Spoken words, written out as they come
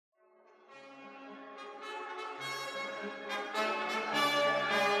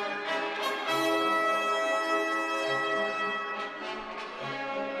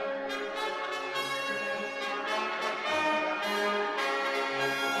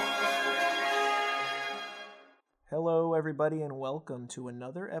everybody, and welcome to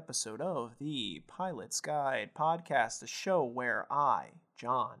another episode of the Pilot's Guide podcast, a show where I,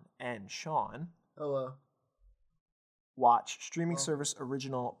 John, and Sean Hello. watch streaming service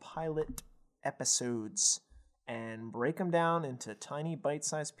original pilot episodes and break them down into tiny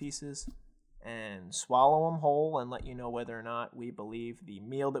bite-sized pieces and swallow them whole and let you know whether or not we believe the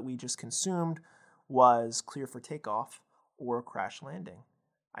meal that we just consumed was clear for takeoff or crash landing.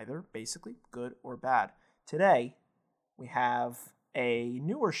 Either basically good or bad. Today, we have a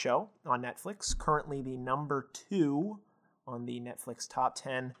newer show on Netflix, currently the number 2 on the Netflix top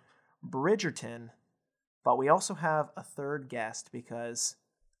 10, Bridgerton. But we also have a third guest because,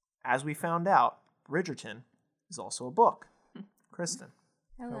 as we found out, Bridgerton is also a book. Kristen.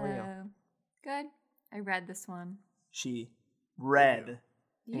 Hello. How are you? Good. I read this one. She read,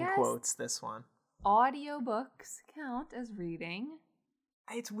 in Yes. quotes, this one. Audiobooks count as reading.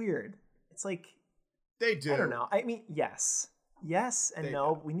 It's weird. It's like, They do. I don't know. I mean, yes. Yes and They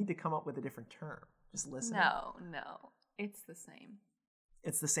no. do. We need to come up with a different term. Just listen. No. It's the same.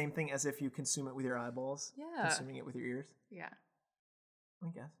 It's the same thing as if you consume it with your eyeballs. Yeah. Consuming it with your ears. Yeah. I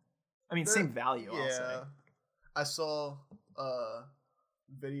guess. I mean, same value, I'll say. I saw a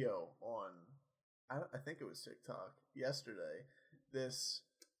video on, I think it was TikTok, yesterday. This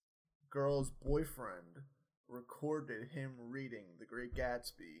girl's boyfriend recorded him reading The Great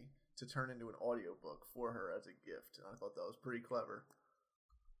Gatsby to turn into an audiobook for her as a gift. And I thought that was pretty clever.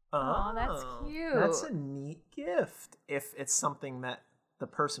 Oh, that's cute. That's a neat gift if it's something that the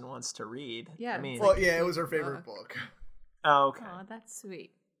person wants to read. Yeah, I mean, Well, like a yeah, it was her cute favorite book. book. oh, okay. Oh, that's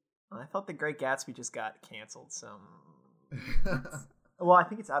sweet. I thought The Great Gatsby just got canceled. So, well, I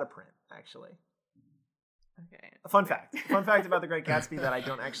think it's out of print, actually. Okay. A fun fact about The Great Gatsby that I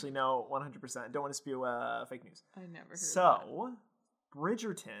don't actually know 100%. I don't want to spew fake news. I never heard of So,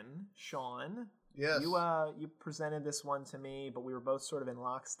 Bridgerton, Sean, Yes. you presented this one to me, but we were both sort of in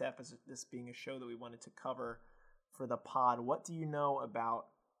lockstep as this being a show that we wanted to cover for the pod. What do you know about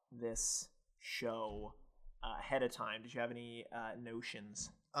this show ahead of time? Did you have any notions?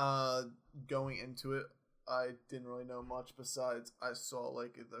 Going into it, I didn't really know much besides I saw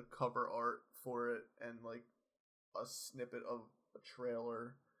like the cover art for it and like a snippet of a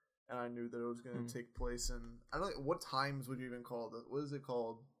trailer, and I knew that it was going to take place in, I don't know, what times would you even call it? What is it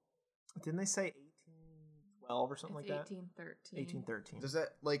called? Didn't they say 1812 or something It's like that? 1813. 1813.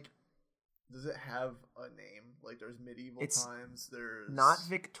 Does it have a name? Like there's medieval times, there's Not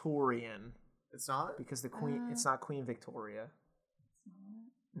Victorian, It's not? because the Queen. It's not Queen Victoria.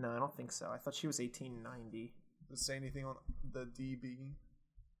 No, I don't think so. I thought she was 1890. Does it say anything on the DB?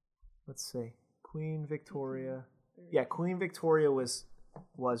 Let's see. Queen Victoria. Yeah, Queen Victoria was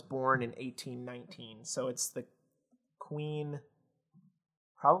born in 1819. So it's the Queen,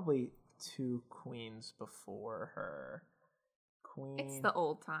 probably 2 queens before her. Queen. It's the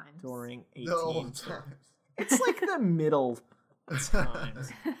old times. During 18. The old times. It's like the middle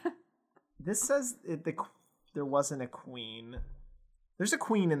times. This says there wasn't a queen. There's a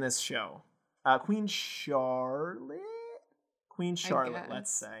queen in this show. Queen Charlotte? Queen Charlotte,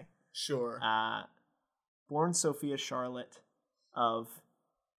 let's say. Sure. Born Sophia Charlotte of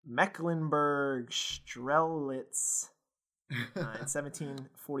Mecklenburg-Strelitz in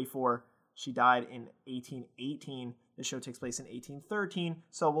 1744. She died in 1818. The show takes place in 1813,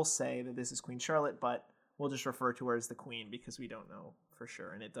 so we'll say that this is Queen Charlotte, but we'll just refer to her as the Queen because we don't know for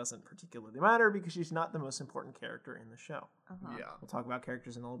sure, and it doesn't particularly matter because she's not the most important character in the show. Yeah. We'll talk about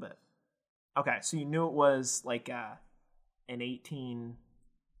characters in a little bit. Okay, so you knew it was like an 1800s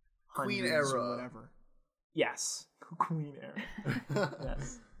Queen era. or whatever. Yes, Queen era.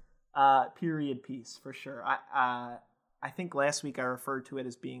 Yes, period piece for sure. I think last week I referred to it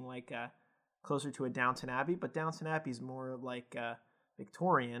as being like closer to a Downton Abbey, but Downton Abbey is more like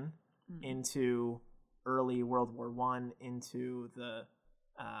Victorian into early World War I, into the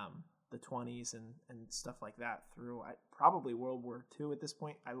 20s and stuff like that through probably World War II at this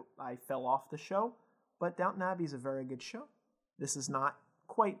point. I fell off the show, but Downton Abbey is a very good show. This is not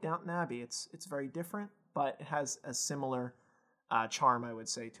quite Downton Abbey. It's very different, but it has a similar charm, I would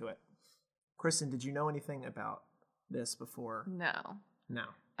say, to it. Kristen, did you know anything about this before? No. No.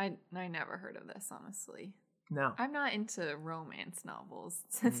 I never heard of this, honestly. No. I'm not into romance novels.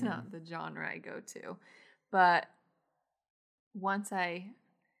 It's not the genre I go to. But once I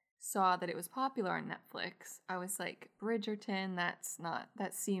saw that it was popular on Netflix, I was like, Bridgerton,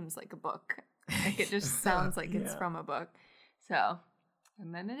 that seems like a book. Like it just sounds like it's from a book. So,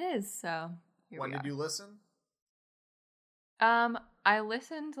 and then it is. So, here When we are. did you listen? I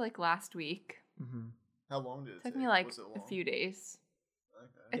listened like last week. Mm-hmm. How long did it take? Took me like Was it a long? few days.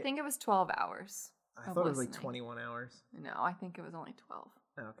 Okay. I think it was 12 hours. I of thought it was like listening. 21 hours. No, I think it was only 12.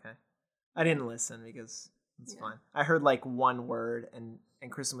 Okay. I didn't listen because it's Yeah. fine. I heard like one word, and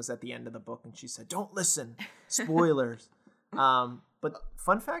Kristen was at the end of the book, and she said, "Don't listen, spoilers." But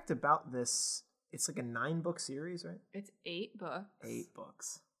fun fact about this, it's like a 9-book series, right? It's 8 books. 8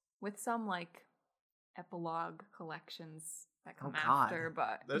 books. With some like epilogue collections that come God. after,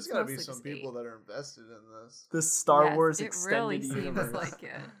 but There's it's got to be mostly some just people 8. that are invested in this. The Star Yes, Wars it extended really universe. seems like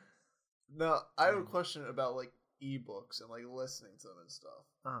it. No, I have a question about like ebooks and like listening to them and stuff.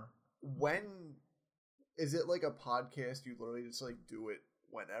 Uh, When is it like a podcast? You literally just like do it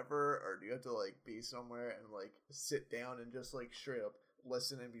whenever, or do you have to like be somewhere and like sit down and just like straight up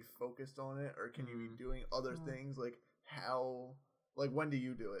listen and be focused on it, or can you be doing other things? Like how? Like when do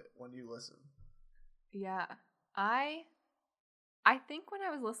you do it? When do you listen? Yeah. I think when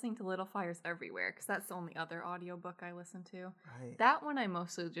I was listening to Little Fires Everywhere, because that's the only other audiobook I listened to, right. that one I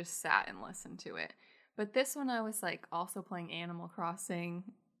mostly just sat and listened to it. But this one I was like also playing Animal Crossing,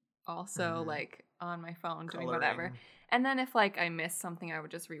 also like on my phone doing whatever. Coloring. And then if like I missed something, I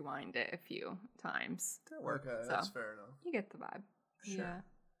would just rewind it a few times. Okay, that's fair enough. You get the vibe. Sure.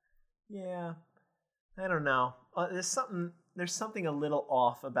 Yeah. I don't know. There's something a little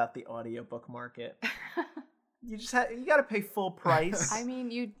off about the audiobook market. Yeah. You got to pay full price. I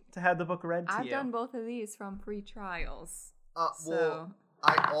mean, to have the book read to you. I've done both of these from free trials. Well,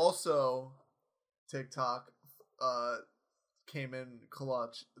 I also TikTok came in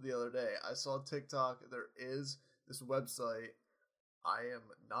clutch the other day. I saw TikTok. There is this website. I am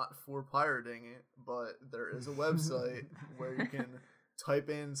not for pirating it, but there is a website where you can type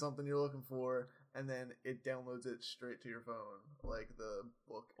in something you're looking for, and then it downloads it straight to your phone, like the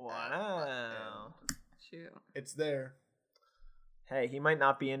book. Wow. Shoot. It's there. Hey, he might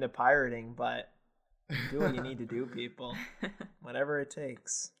not be into pirating, but do what you need to do, people. Whatever it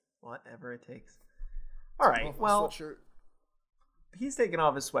takes. Whatever it takes. All right. Well, sweatshirt. He's taking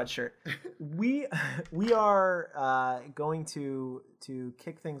off his sweatshirt. we are going to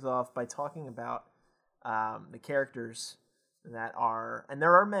kick things off by talking about the characters that are, and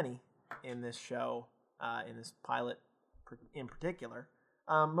there are many in this show, in this pilot in particular,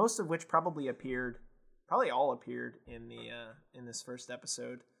 most of which probably all appeared in this first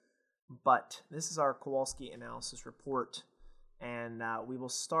episode. But this is our Kowalski analysis report, and we will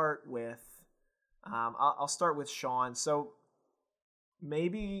start with I'll start with Sean. So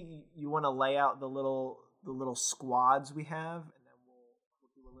maybe you want to lay out the little squads we have, and then we'll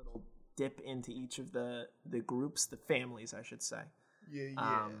do a little dip into each of the groups, the families, I should say.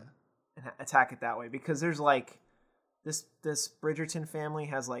 Yeah. And attack it that way, because there's like this Bridgerton family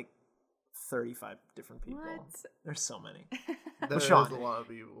has like 35 different people. What? There's so many. There's Sean, a lot of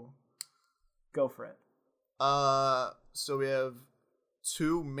people. Go for it. So we have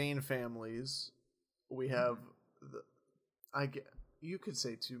 2 main families. We have you could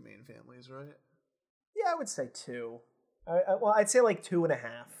say 2 main families, right? Yeah, I would say 2. Well, I'd say like 2.5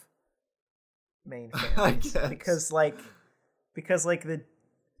 main families. I guess. because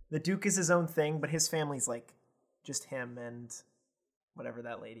the Duke is his own thing, but his family's like just him and whatever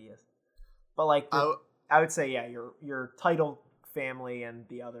that lady is. But like I would say, yeah, your title family and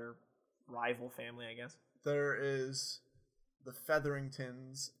the other rival family, I guess. There is the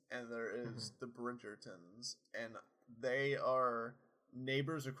Featheringtons and there is the Bridgertons, and they are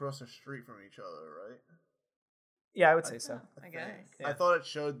neighbors across the street from each other, right? Yeah, I would say so. I guess. Yeah. I thought it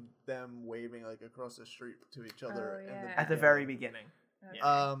showed them waving like across the street to each other Oh, yeah. At the very beginning. Okay.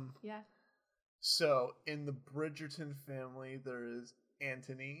 Yeah. So in the Bridgerton family, there is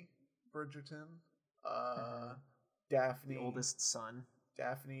Anthony Bridgerton, Daphne, The oldest son.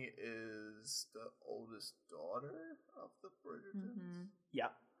 Daphne is the oldest daughter of the Bridgertons. Mm-hmm.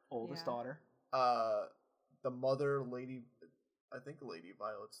 Yep. Oldest Yeah. daughter. The mother, I think Lady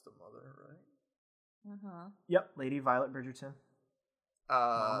Violet's the mother, right? Uh-huh. Yep. Lady Violet Bridgerton.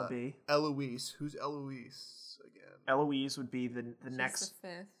 Mama B. Eloise. Who's Eloise again? Eloise would be the She's next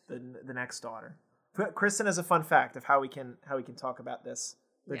the 5th. the next daughter. Kristen has a fun fact of how we can talk about this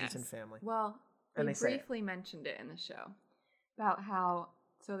Bridgerton Yes. family. Well, And we they say it. briefly mentioned it in the show about how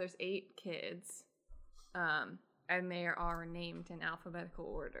there's 8 kids, and they are named in alphabetical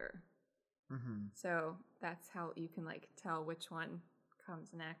order. Mm-hmm. So that's how you can like tell which one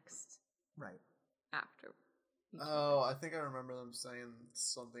comes next Right. after. each Oh, other. I think I remember them saying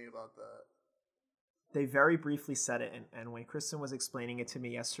something about that. They very briefly said it, and when Kristen was explaining it to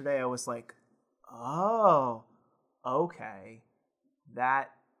me yesterday, I was like, oh, okay.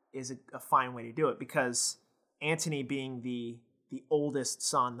 That is a fine way to do it, because Antony being the oldest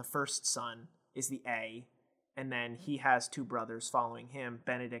son, the first son, is the A, and then he has two brothers following him,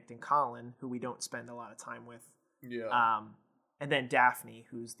 Benedict and Colin, who we don't spend a lot of time with. Yeah. And then Daphne,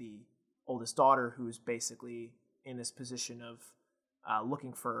 who's the oldest daughter, who's basically in this position of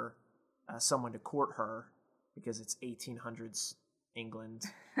looking for someone to court her because it's 1800s England,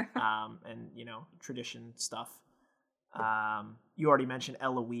 and tradition stuff. You already mentioned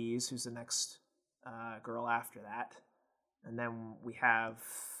Eloise, who's the next girl after that, and then we have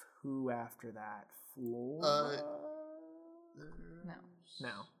who after that? Flora?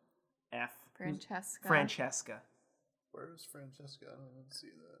 No. F. Francesca. Francesca. Where's Francesca? I don't even see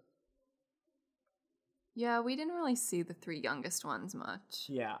that. Yeah, we didn't really see the three youngest ones much.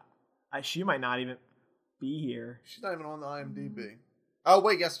 Yeah, she might not even be here. She's not even on the IMDb. Oh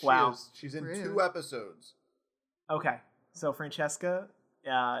wait, yes, she is. She's in Rude. 2 episodes. Okay, so Francesca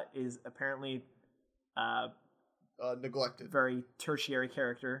is apparently Neglected. very tertiary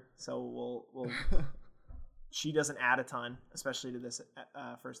character. So we'll she doesn't add a ton, especially to this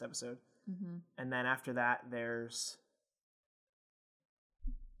first episode. Mm-hmm. And then after that, there's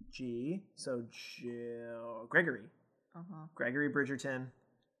Gregory. Uh-huh. Gregory Bridgerton,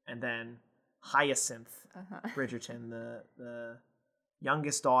 and then Hyacinth Uh-huh. Bridgerton, the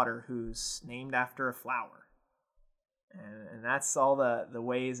youngest daughter who's named after a flower. And that's all the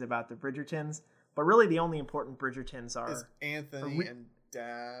ways about the Bridgertons. But really the only important Bridgertons are Is Anthony and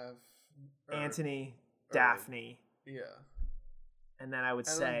Anthony, Daphne. Yeah. And then I would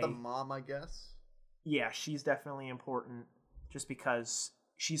And say then the mom, I guess. Yeah, she's definitely important just because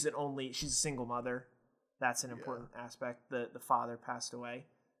she's a single mother. That's an important aspect. The father passed away.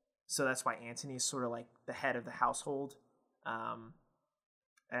 So that's why Anthony is sort of like the head of the household.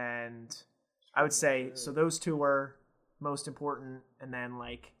 And I would say, so those two are most important. And then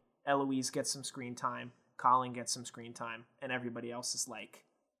like Eloise gets some screen time. Colin gets some screen time. And everybody else is like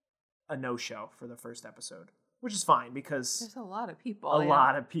a no-show for the first episode. Which is fine because There's a lot of people. a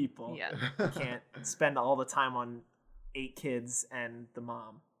lot of people. Yeah. You can't spend all the time on 8 kids and the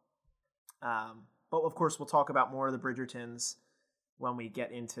mom. But of course, we'll talk about more of the Bridgertons when we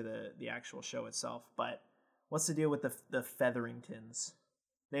get into the actual show itself. But what's the deal with the Featheringtons?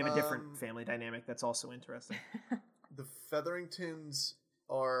 They have a different family dynamic that's also interesting. The Featheringtons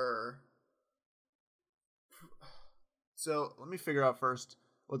are... So, let me figure out first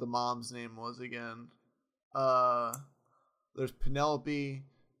what the mom's name was again. There's Penelope,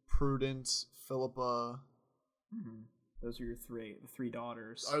 Prudence, Philippa. Mm-hmm. Those are the 3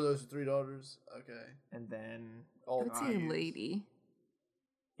 daughters. Are those the 3 daughters? Okay. And then... I would say Lady.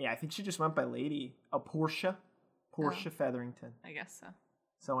 Yeah, I think she just went by Lady. Portia. Portia Featherington. I guess so.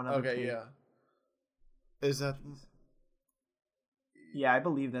 So another Okay, P. yeah. Is that... Yeah, I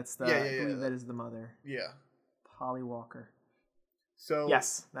believe that's the... Yeah, I believe that is the mother. Yeah. Polly Walker. So...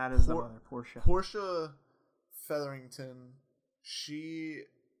 Yes, that is the mother, Portia. Portia Featherington, she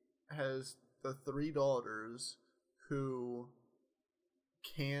has the 3 daughters who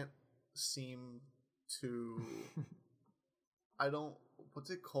can't seem to... What's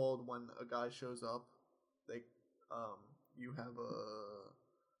it called when a guy shows up? You have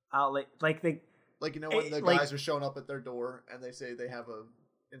a... like they... Like, you know, when the guys are showing up at their door and they say they have a...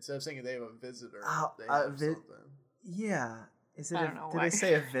 Instead of saying they have a visitor, they have something. Yeah. Is it? I don't know did why. they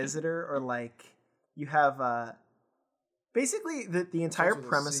say a visitor or like you have basically the entire with a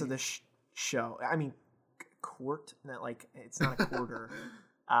premise C. of the show? I mean, court. Not like it's not a quarter.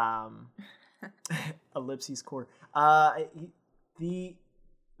 Ellipses court. The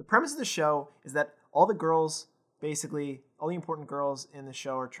premise of the show is that all the girls, basically all the important girls in the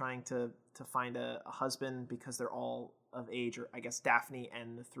show, are trying to find a husband because they're all of age, or I guess Daphne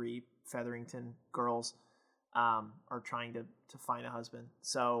and the 3 Featherington girls are trying to find a husband.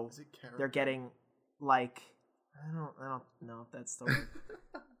 So they're getting like I don't know if that's the word.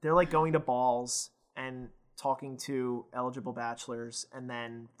 They're like going to balls and talking to eligible bachelors, and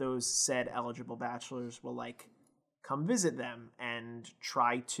then those said eligible bachelors will like come visit them and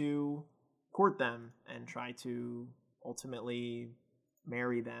try to court them and try to ultimately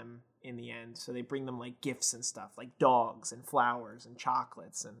marry them in the end. So they bring them like gifts and stuff, like dogs and flowers and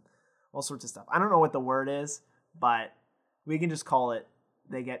chocolates and all sorts of stuff. I don't know what the word is, but we can just call it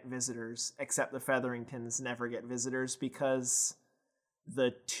they get visitors, except the Featheringtons never get visitors because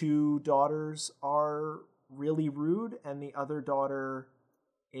the 2 daughters are really rude and the other daughter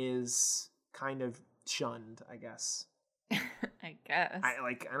is kind of shunned, I guess. I guess. I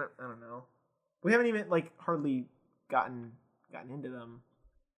don't know. We haven't even like hardly gotten into them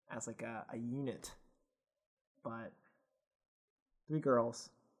as like a unit. But 3 girls.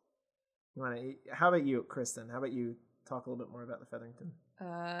 How about you, Kristen? How about you talk a little bit more about the Featherington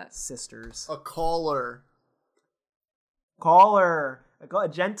sisters? A caller. Caller. A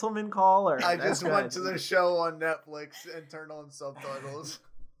gentleman caller. I That's just went good. to the show on Netflix and turned on subtitles.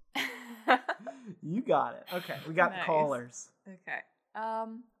 You got it. Okay, we got the Nice. callers. Okay.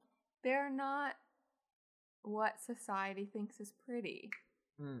 They're not what society thinks is pretty.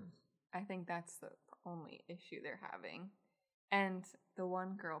 Mm. I think that's the only issue they're having. And the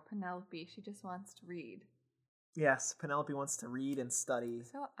one girl, Penelope, she just wants to read. Yes, Penelope wants to read and study.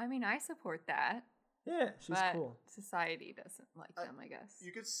 So, I mean, I support that. Yeah, she's but cool. society doesn't like them, I guess.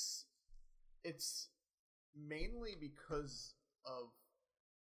 You could. It's mainly because of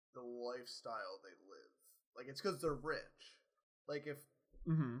the lifestyle they live. Like, it's because they're rich. Like, if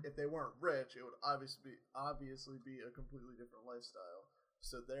they weren't rich, it would obviously be a completely different lifestyle.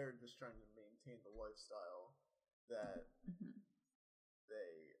 So they're just trying to maintain the lifestyle that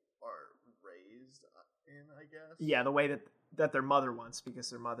they are raised in, I guess. Yeah, the way that their mother wants, because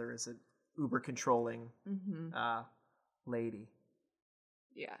their mother is an uber controlling lady.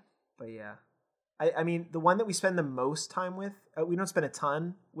 Yeah. But yeah. I mean, the one that we spend the most time with, we don't spend a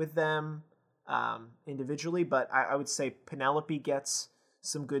ton with them individually, but I would say Penelope gets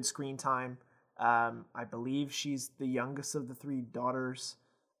some good screen time. I believe she's the youngest of the three daughters,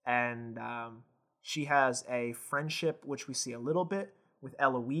 and she has a friendship, which we see a little bit, with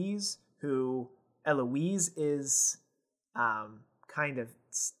Eloise, who Eloise is kind of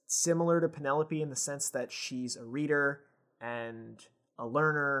similar to Penelope in the sense that she's a reader and a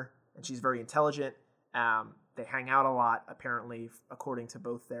learner, and she's very intelligent. They hang out a lot, apparently, according to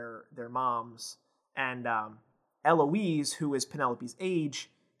both their moms. And Eloise, who is Penelope's age,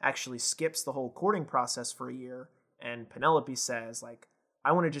 actually skips the whole courting process for a year. And Penelope says, like,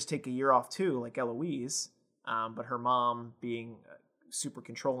 I want to just take a year off too, like Eloise. But her mom, being super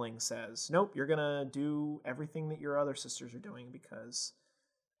controlling, says, nope, you're going to do everything that your other sisters are doing because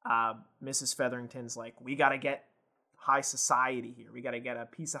Mrs. Featherington's like, we got to get high society here. We got to get a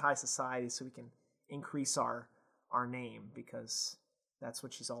piece of high society so we can increase our name, because that's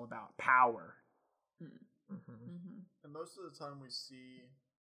what she's all about. Power. And most of the time we see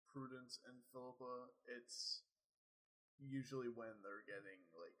Prudence and Philippa, it's usually when they're getting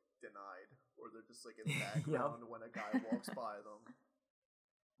like denied, or they're just like in the background when a guy walks by them.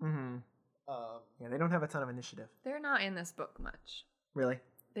 Yeah, they don't have a ton of initiative. They're not in this book much. Really?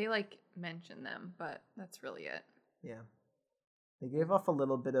 They like mention them, but that's really it. Yeah. They gave off a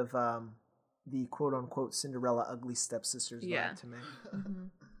little bit of the quote unquote Cinderella ugly stepsisters vibe to me.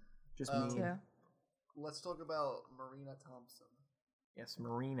 Just mean. Too. Let's talk about Marina Thompson. Yes,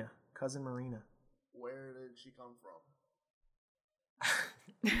 Marina. Cousin Marina. Where did she come from?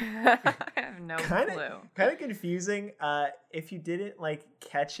 I have no clue. Kind of confusing. If you didn't like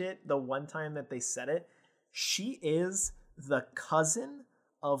catch it the one time that they said it, she is the cousin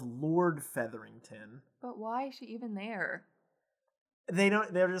of Lord Featherington. But why is she even there?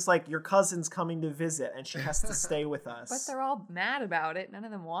 They're just like, your cousin's coming to visit and she has to stay with us. But they're all mad about it. None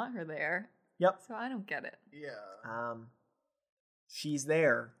of them want her there. Yep. So I don't get it. Yeah. She's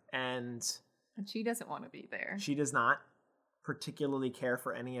there, and she doesn't want to be there. She does not particularly care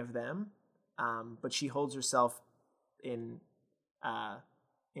for any of them. But she holds herself in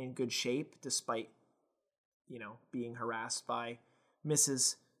good shape despite, being harassed by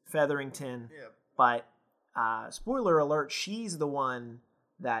Mrs. Featherington. Yeah. But spoiler alert, she's the one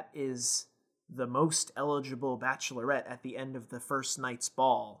that is the most eligible bachelorette at the end of the first night's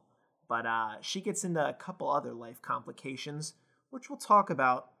ball. But she gets into a couple other life complications, which we'll talk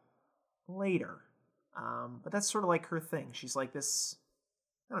about later. But that's sort of like her thing. She's like this,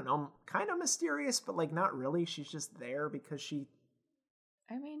 I don't know, kind of mysterious, but like not really. She's just there because she...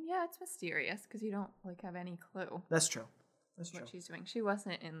 I mean, yeah, it's mysterious because you don't like have any clue. That's true. What she's doing. She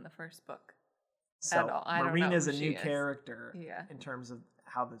wasn't in the first book so at all. I Marina's don't know a who new she is. character Yeah. in terms of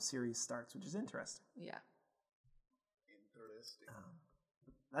how the series starts, which is interesting. Yeah. Interesting.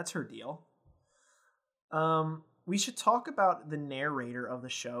 That's her deal. We should talk about the narrator of the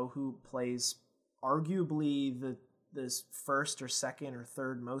show, who plays arguably this first or second or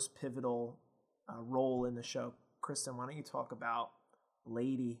third most pivotal role in the show. Kristen, why don't you talk about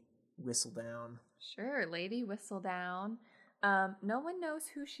Lady Whistledown? Sure, Lady Whistledown. No one knows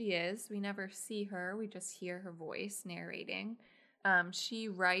who she is. We never see her. We just hear her voice narrating. She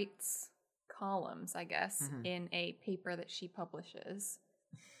writes columns, I guess, in a paper that she publishes.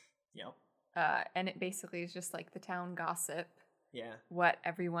 Yep. And it basically is just like the town gossip. Yeah. What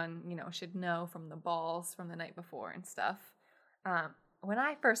everyone, should know from the balls from the night before and stuff. When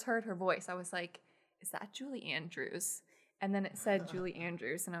I first heard her voice, I was like, is that Julie Andrews? And then it said Julie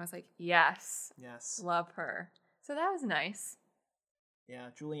Andrews, and I was like, yes. Love her. So that was nice. Yeah,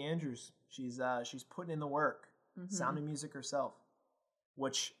 Julie Andrews. She's putting in the work. Sound of Music herself,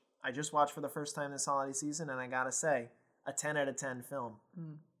 which I just watched for the first time this holiday season, and I gotta say, a 10 out of 10 film.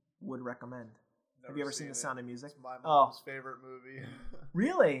 Would recommend. Have you ever seen The Sound of Music? It's my mom's favorite movie.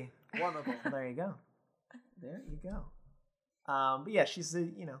 Really? One of them. Well, there you go. There you go. But yeah, she's a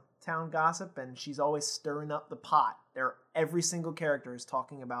town gossip, and she's always stirring up the pot. Every single character is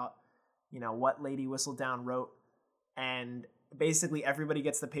talking about what Lady Whistledown wrote, and basically everybody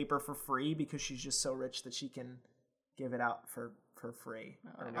gets the paper for free because she's just so rich that she can give it out for free.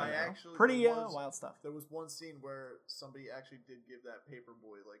 Pretty wild stuff. There was one scene where somebody actually did give that paper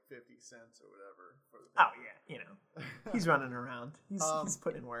boy like 50 cents or whatever. Oh yeah, he's running around. He's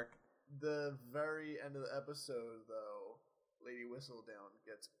putting in work. The very end of the episode, though, Lady Whistledown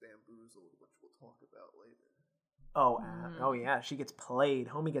gets bamboozled, which we'll talk about later. Oh yeah, she gets played.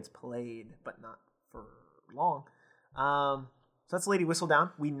 Homie gets played, but not for long. So that's Lady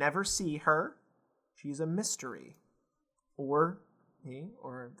Whistledown. We never see her. She's a mystery. Or he,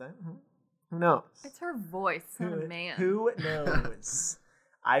 or that. Who knows? It's her voice, not a man. Who knows?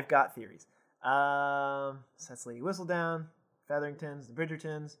 I've got theories. So that's Lady Whistledown, Featheringtons, the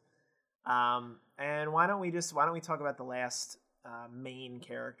Bridgertons. And why don't we talk about the last main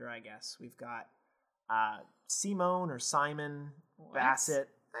character, I guess. We've got Simone or Simon Bassett.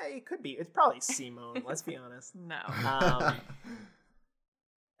 It could be. It's probably Simone, let's be honest. No.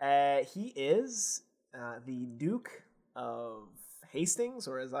 He is the Duke of Hastings,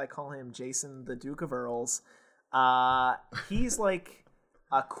 or as I call him, Jason, the Duke of Earls. He's like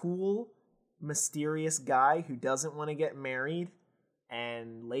a cool, mysterious guy who doesn't want to get married.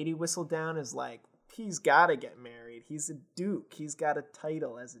 And Lady Whistledown is like, he's got to get married. He's a duke. He's got a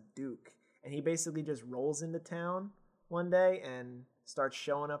title as a duke. And he basically just rolls into town one day and starts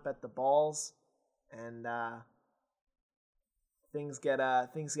showing up at the balls. And things get a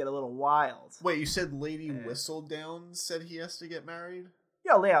little wild. Wait, you said Lady Whistledown said he has to get married?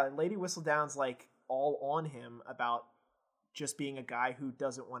 Yeah, Lady Whistledown's like all on him about just being a guy who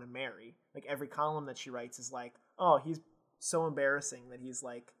doesn't want to marry. Like every column that she writes is like, oh, he's so embarrassing that he's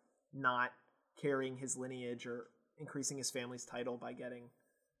like not carrying his lineage or increasing his family's title by getting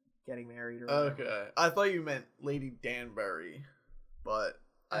married. Or okay, I thought you meant Lady Danbury, but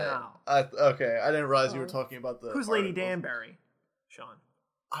no. I didn't realize you were talking about the. Who's Lady Danbury, Sean?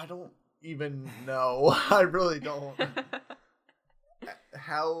 I don't even know. I really don't.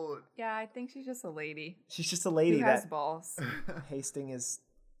 How? Yeah, I think she's just a lady. She's just a lady who has balls. Hastings is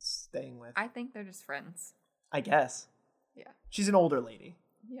staying with. I think they're just friends. I guess. Yeah. She's an older lady.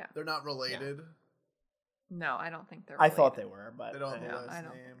 Yeah. They're not related. Yeah. No, I don't think they're related. I thought they were, but they don't have a last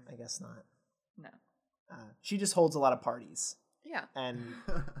name. I guess not. No. She just holds a lot of parties. Yeah. And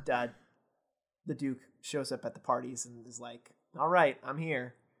the Duke shows up at the parties and is like, all right, I'm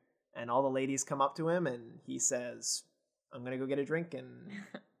here. And all the ladies come up to him and he says, I'm going to go get a drink and,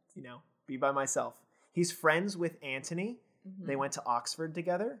 be by myself. He's friends with Antony. Mm-hmm. They went to Oxford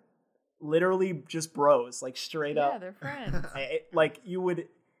together. Literally just bros, like straight up. Yeah, they're friends. Like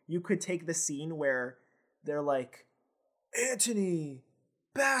you could take the scene where they're like, Antony,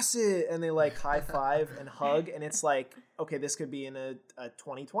 Bassett, and they like high five and hug, and it's like, okay, this could be in a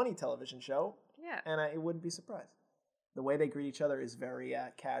 2020 television show. Yeah. And I wouldn't be surprised. The way they greet each other is very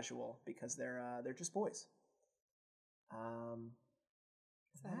casual because they're just boys.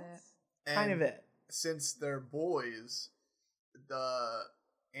 That's kind of it. Since they're boys,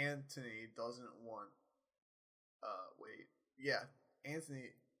 Antony doesn't want Antony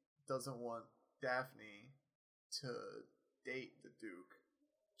doesn't want Daphne to date the Duke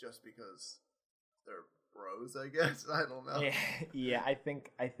just because they're bros, I guess. I don't know. Yeah, I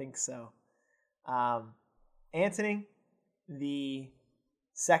think so. Antony, the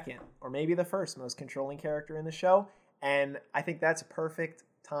second or maybe the first most controlling character in the show, and I think that's a perfect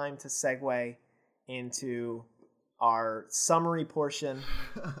time to segue into our summary portion.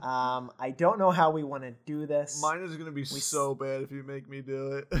 I don't know how we want to do this. Mine is going to be so bad if you make me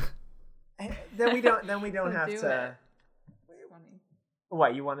do it. Then we don't have to.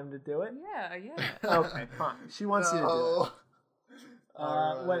 What, you want him to do it? Yeah. Okay, fine. She wants you to do it.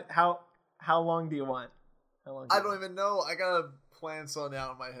 Right. How long do you want? I don't even know. I gotta plan something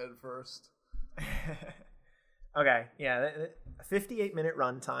out in my head first. Okay, yeah, 58-minute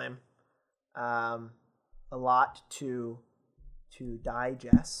runtime. A lot to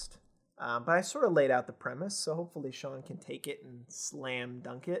digest. But I sort of laid out the premise, so hopefully Sean can take it and slam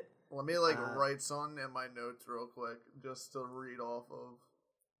dunk it. Let me write something in my notes real quick just to read off of.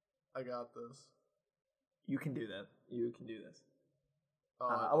 I got this. You can do that. You can do this.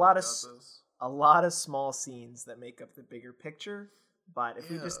 A lot of small scenes that make up the bigger picture. But if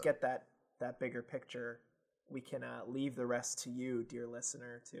we just get that bigger picture, we can leave the rest to you, dear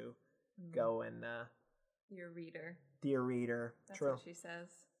listener, to go and Dear reader. dear reader. That's True. what she says.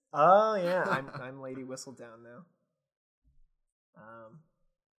 Oh yeah, I'm Lady Whistledown now.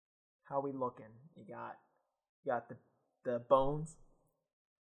 How we looking? You got the bones.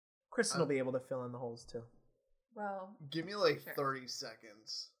 Kristen will be able to fill in the holes too. Well, Give me like Sure. 30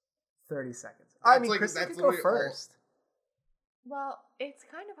 seconds. 30 seconds. That's I mean, like- Kristen that's could go literally all- first. well, it's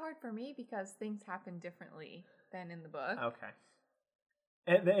kind of hard for me because things happen differently than in the book. Okay.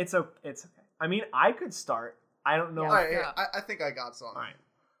 It's okay. I mean, I could start. I don't know. Yeah. All right, Yeah. I think I got something. All right.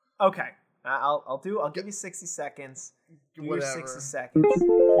 Okay. I'll give you 60 seconds. Do your Whatever. 60 seconds.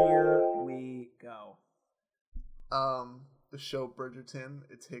 Here we go. The show Bridgerton,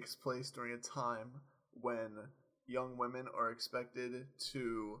 it takes place during a time when young women are expected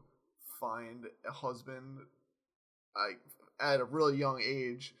to find a husband at a really young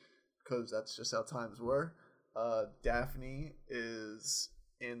age, because that's just how times were. Daphne is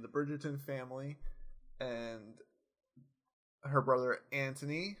in the Bridgerton family, and her brother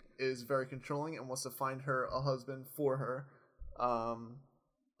Anthony is very controlling and wants to find her a husband for her.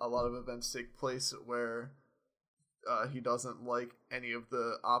 A lot of events take place where he doesn't like any of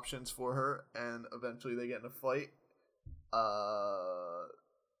the options for her, and eventually they get in a fight.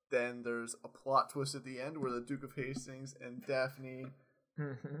 Then there's a plot twist at the end where the Duke of Hastings and Daphne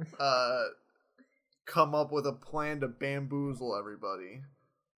come up with a plan to bamboozle everybody.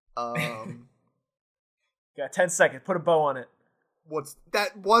 Got 10 seconds. Put a bow on it.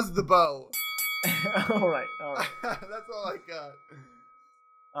 That was the bow. All right. That's all I got.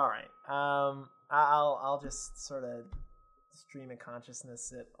 All right. I'll just sort of stream of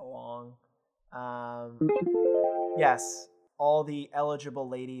consciousness it along. Yes, all the eligible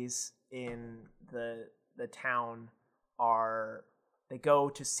ladies in the town they go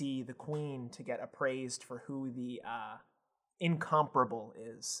to see the queen to get appraised for who the incomparable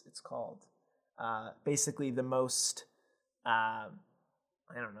is. It's called basically the most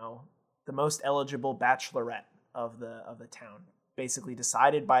the most eligible bachelorette of the town. Basically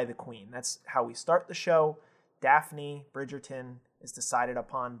decided by the queen. That's how we start the show. Daphne Bridgerton is decided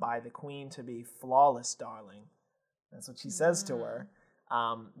upon by the queen to be flawless, darling. That's what she says to her.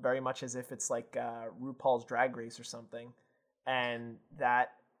 Very much as if it's like RuPaul's Drag Race or something. And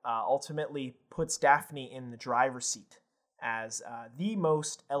that ultimately puts Daphne in the driver's seat as the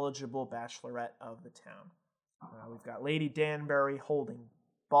most eligible bachelorette of the town. We've got Lady Danbury holding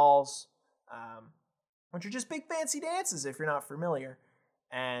balls, which are just big fancy dances if you're not familiar.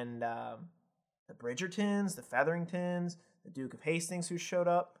 And the Bridgertons, the Featheringtons, the Duke of Hastings who showed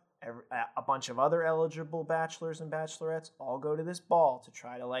up, a bunch of other eligible bachelors and bachelorettes all go to this ball to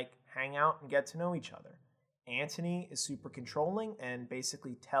try to like hang out and get to know each other. Anthony is super controlling and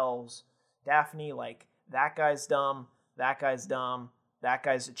basically tells Daphne like, that guy's dumb, that guy's dumb, that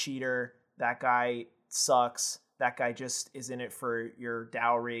guy's a cheater, that guy sucks, that guy just is in it for your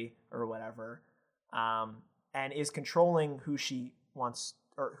dowry or whatever. And is controlling who she wants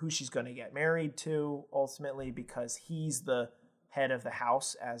or who she's going to get married to ultimately, because he's the head of the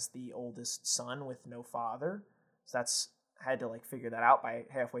house as the oldest son with no father. So that's had to like figure that out by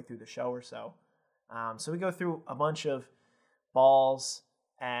halfway through the show or so. So we go through a bunch of balls,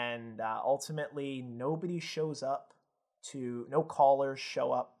 and ultimately nobody shows up no callers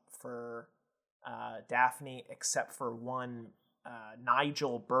show up for Daphne except for one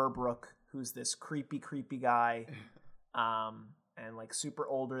Nigel Burbrook, who's this creepy guy, and like super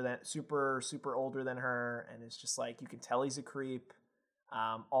older than her, and it's just like you can tell he's a creep.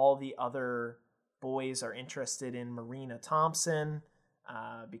 All the other boys are interested in Marina Thompson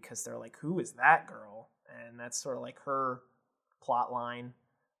because they're like, who is that girl? And that's sort of like her plot line.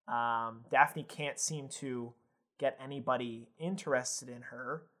 Daphne can't seem to get anybody interested in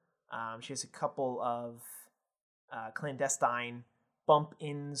her. She has a couple of clandestine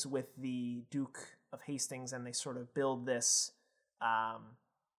bump-ins with the Duke of Hastings, and they sort of build this, I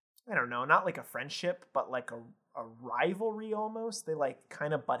don't know, not like a friendship, but like a rivalry almost. They like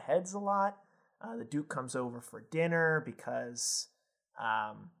kind of butt heads a lot. The Duke comes over for dinner because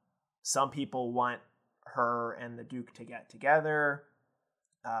some people want her and the Duke to get together.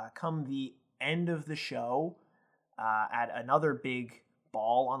 Come the end of the show, at another big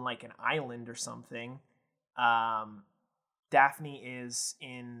ball on like an island or something, Daphne is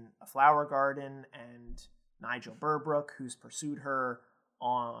in a flower garden, and Nigel Burbrook, who's pursued her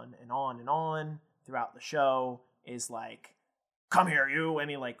on and on and on throughout the show, is like, come here, you, and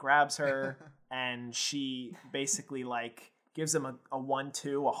he like grabs her, and she basically like gives him a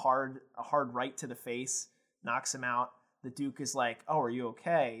 1-2, a hard right to the face, knocks him out. The Duke is like, oh, are you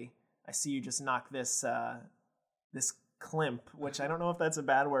okay? I see you just knocked this this Climp, which I don't know if that's a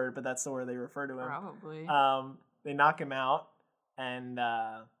bad word, but that's the word they refer to him. Probably. They knock him out, and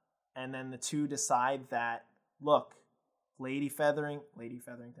then the two decide that, look, Lady Whistledown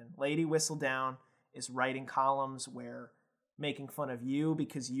is writing columns where making fun of you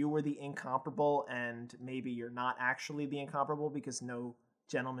because you were the incomparable, and maybe you're not actually the incomparable because no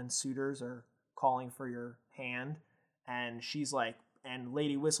gentlemen suitors are calling for your hand. And she's like, and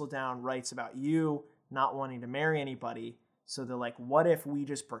Lady Whistledown writes about you not wanting to marry anybody. So they're like, what if we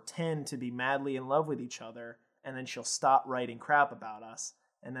just pretend to be madly in love with each other, and then she'll stop writing crap about us.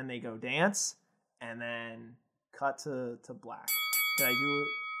 And then they go dance, and then cut to black. Did I do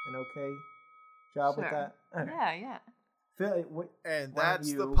an okay job with that? Okay. Yeah. And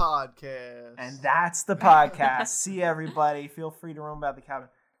that's the podcast. And that's the podcast. See everybody. Feel free to roam about the cabin.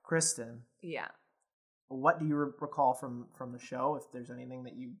 Kristen. Yeah. What do you recall from the show? If there's anything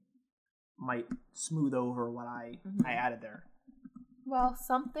that you might smooth over what I added there. Well,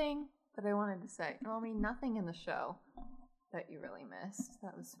 something that I wanted to say. Well, I mean, nothing in the show that you really missed.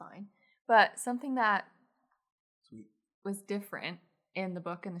 That was fine. But something that was different in the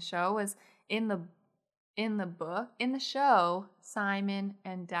book and the show was in the show, Simon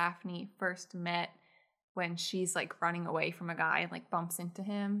and Daphne first met when she's like running away from a guy and like bumps into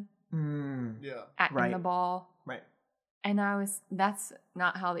him. Yeah. In the ball. Right. And that's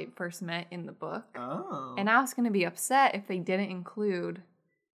not how they first met in the book. Oh. And I was going to be upset if they didn't include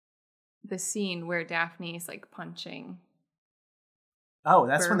the scene where Daphne is like punching. Oh,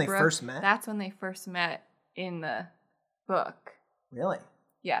 that's when they Berbrook. first met? That's when they first met in the book. Really?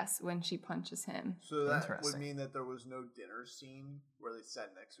 Yes, when she punches him. So that would mean that there was no dinner scene where they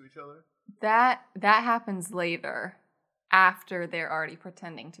sat next to each other? That happens later, after they're already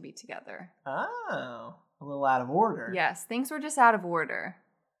pretending to be together. Oh, a little out of order. Yes, things were just out of order.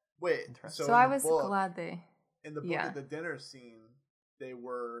 Wait, so I was glad they... In the book at the dinner scene, they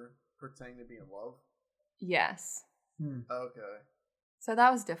were pretending to be in love? Yes. Okay. So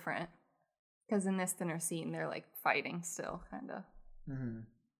that was different. Because in this dinner scene, they're like fighting still, kind of. Mm-hmm.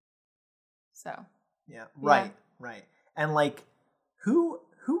 So. Yeah, right. And like, who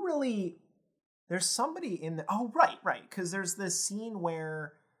really... There's somebody in the... Oh, right. Because there's this scene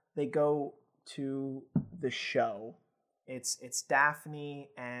where they go to the show. It's Daphne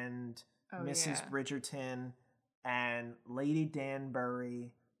and Mrs. Bridgerton and Lady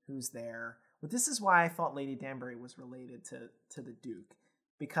Danbury who's there. But this is why I thought Lady Danbury was related to the Duke.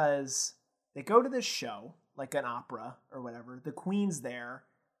 Because they go to this show, like an opera or whatever. The Queen's there.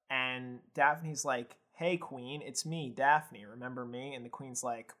 And Daphne's like, hey, Queen, it's me, Daphne. Remember me? And the Queen's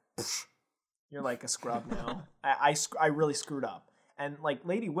like... Pfft. You're like a scrub now. I really screwed up. And like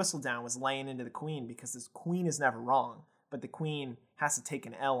Lady Whistledown was laying into the Queen because this Queen is never wrong. But the Queen has to take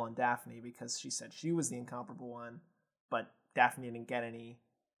an L on Daphne because she said she was the incomparable one. But Daphne didn't get any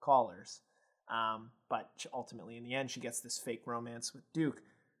callers. But ultimately, in the end, she gets this fake romance with Duke.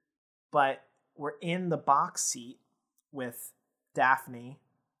 But we're in the box seat with Daphne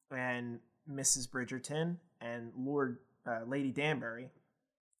and Mrs. Bridgerton and Lady Danbury.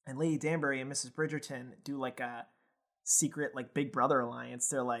 And Lady Danbury and Mrs. Bridgerton do like a secret like Big Brother alliance.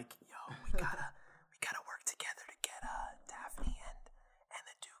 They're like, yo, we gotta work together to get Daphne and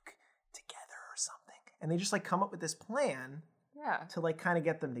the Duke together or something. And they just like come up with this plan to like kind of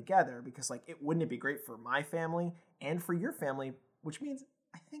get them together because like wouldn't it be great for my family and for your family, which means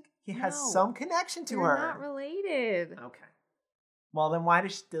I think he has some connection to her. They're not related. Okay. Well, then why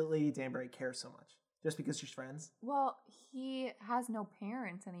does Lady Danbury care so much? Just because she's friends? Well, he has no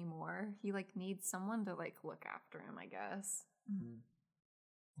parents anymore. He, like, needs someone to, like, look after him, I guess. Mm-hmm.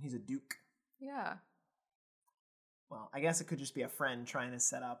 He's a duke. Yeah. Well, I guess it could just be a friend trying to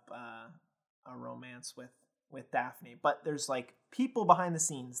set up a romance with Daphne. But there's, like, people behind the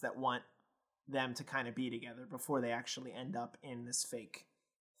scenes that want them to kind of be together before they actually end up in this fake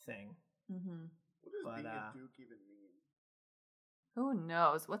thing. Mm-hmm. What does being a duke even mean? Who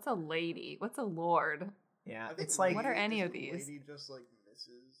knows? What's a lady? What's a lord? Yeah, it's like... What are any of these? Lady just like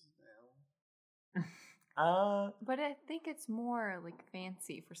Mrs. now? But I think it's more like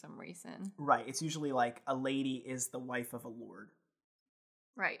fancy for some reason. Right, it's usually like a lady is the wife of a lord.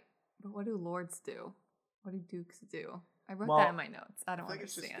 Right, but what do lords do? What do dukes do? I wrote that in my notes. I don't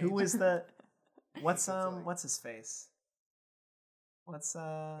understand. Who is the... What's his face? What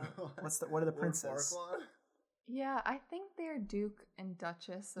are the princes? Farquaad? Yeah, I think they're Duke and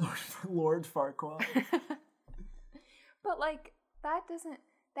Duchess of... Lord Farquaad. But like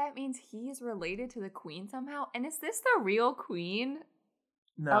that means he's related to the Queen somehow. And is this the real Queen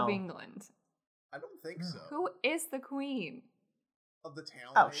of England? I don't think so. Who is the Queen? of the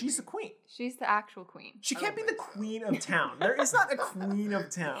town. Oh, maybe? she's the queen. She's the actual queen. She I can't be don't the think so. queen of town. There is not a queen of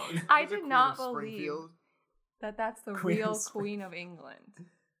town. I There's a did queen not of believe Springfield. that that's the Queen of real Spring- Queen of England.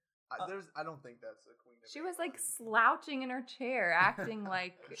 I don't think that's the queen. Of She was like England. slouching in her chair, acting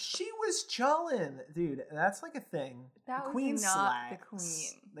like She was chillin', dude. That's like a thing. That The was queen not the slacks.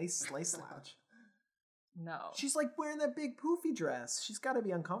 queen. They slouch. no. She's like wearing that big poofy dress. She's got to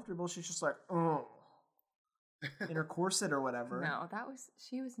be uncomfortable. She's just like, oh, in her corset or whatever. No,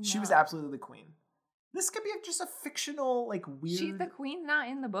 she was. She was not. absolutely the queen. This could be just a fictional, like weird. She's the queen, not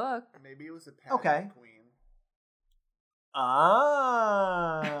in the book. Maybe it was a pageant Okay. queen.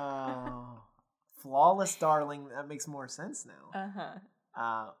 Oh, flawless darling. That makes more sense now.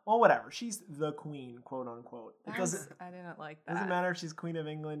 Well, whatever. She's the queen, quote unquote. It doesn't I didn't like that. doesn't matter if she's queen of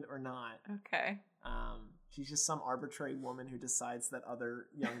England or not. Okay. She's just some arbitrary woman who decides that other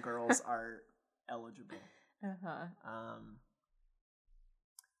young girls are eligible.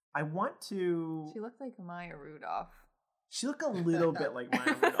 I want to. She looked like Maya Rudolph. She looked a little bit like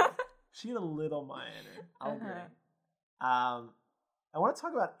Maya Rudolph. She had a little Maya in her. I'll agree. I want to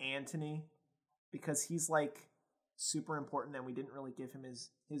talk about Antony because he's like super important and we didn't really give him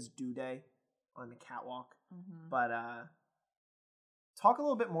his due day on the catwalk. But talk a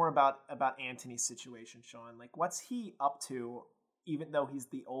little bit more about Antony's situation, Sean. Like, what's he up to, even though he's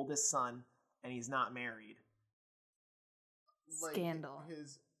the oldest son and he's not married? Like Scandal.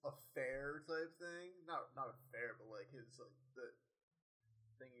 his affair type thing. Not affair, but like his the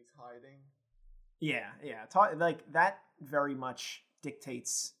thing he's hiding. Yeah. Like that very much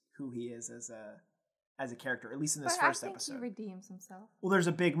dictates who he is as a character, at least in this first I think episode. he redeems himself. Well, there's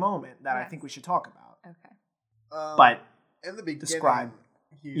a big moment that I Yes. think we should talk about. Okay. But in the beginning, describe.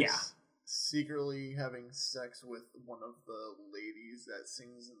 he's secretly having sex with one of the ladies that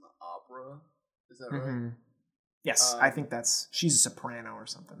sings in the opera. Is that right? Yes, I think she's a soprano or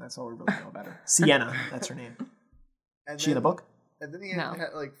something. That's all we really know about her. Sienna, that's her name. And She in a book? And then he No.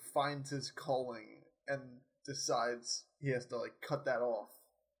 finds his calling and decides he has to like cut that off.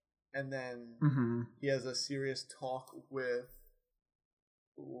 And then he has a serious talk with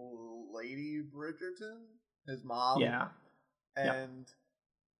Lady Bridgerton, his mom. Yeah. And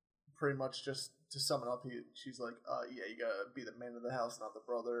pretty much just to sum it up, she's like, yeah, you gotta be the man of the house, not the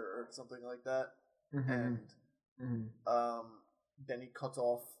brother, or something like that. And then he cuts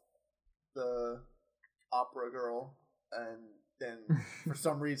off the opera girl, and then for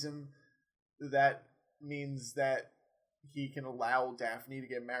some reason that means that he can allow Daphne to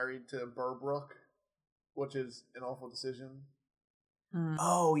get married to Burbrook, which is an awful decision.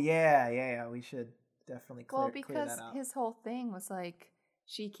 Oh, yeah. We should definitely clear because that up. his whole thing was like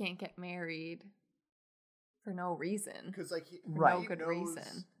she can't get married for no reason. Because like no good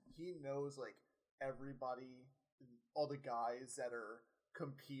reason. He knows like everybody, all the guys that are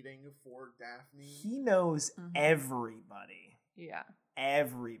competing for Daphne. He knows everybody. Yeah.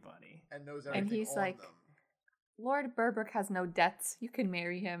 Everybody. And knows everything And he's on like, them. Lord Berbrooke has no debts. You can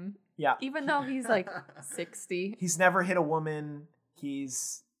marry him. Yeah. Even though he's like 60. He's never hit a woman.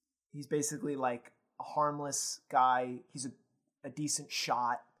 He's basically like a harmless guy. He's a decent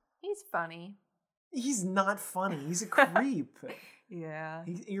shot. He's funny. He's not funny. He's a creep. Yeah.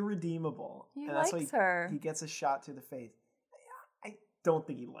 He's irredeemable. He and that's likes why her. he gets a shot to the face. I don't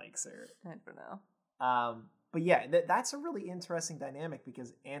think he likes her. I don't know. But yeah, that's a really interesting dynamic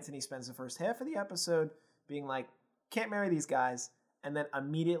because Antony spends the first half of the episode being like, can't marry these guys. And then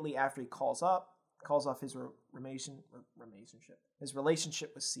immediately after he calls off his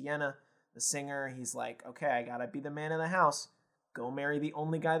relationship with Sienna, the singer, he's like, okay, I gotta be the man of the house. Go marry the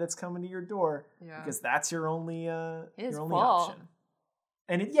only guy that's coming to your door because that's your only His your only fault. option.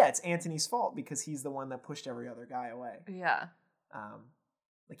 And it's Antony's fault because he's the one that pushed every other guy away. Yeah.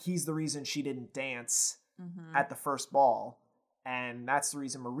 Like he's the reason she didn't dance at the first ball, and that's the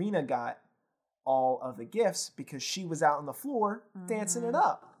reason Marina got all of the gifts because she was out on the floor dancing it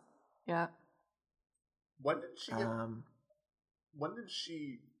up. Yeah. When did she get,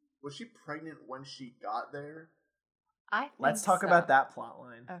 was she pregnant when she got there? Let's talk about that plot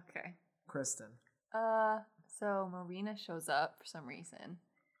line. Okay. Kristen. So Marina shows up for some reason,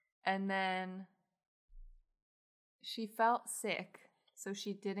 and then she felt sick, so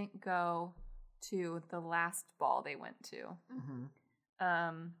she didn't go to the last ball they went to.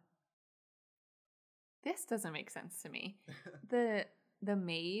 This doesn't make sense to me. The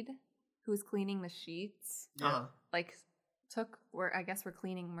maid who's cleaning the sheets, we're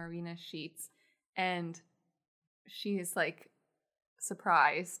cleaning Marina's sheets, and she is like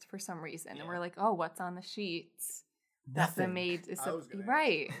surprised for some reason, and we're like, oh, what's on the sheets? Nothing. The maid is I was gonna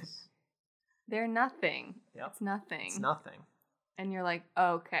right. ask this. They're nothing. Yep. It's nothing. It's nothing. and you're like,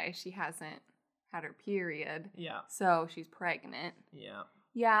 okay, she hasn't had her period, Yeah. so she's pregnant. Yeah.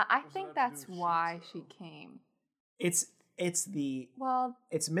 Yeah, I What's think that have to that's do with why sheets, she though? came. It's Well,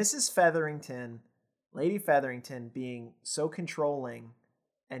 Mrs. Featherington, Lady Featherington, being so controlling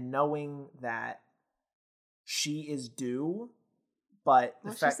and knowing that she is due, but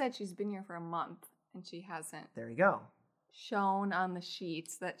the she fact said she's been here for a month and she hasn't there you go. shown on the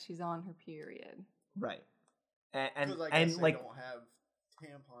sheets that she's on her period. Right. And 'Cause I guess they like don't have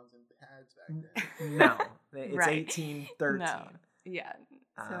tampons and pads back then. no, it's Right. 1813. No. Yeah.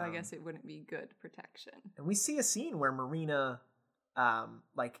 So I Um, guess it wouldn't be good protection. And we see a scene where Marina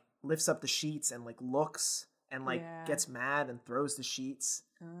like lifts up the sheets and like looks and like Yeah. gets mad and throws the sheets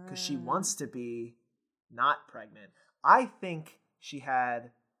because she Ah. wants to be not pregnant. I think she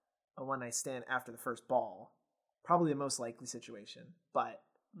had a one night stand after the first ball. Probably the most likely situation. But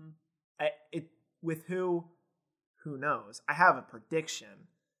Mm. with who knows? I have a prediction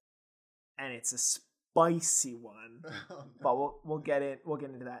and it's a spicy one. Oh, no. But we'll get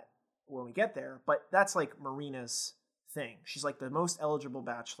into that when we get there. But that's like Marina's thing. She's like the most eligible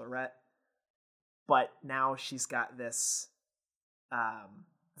bachelorette, but now she's got this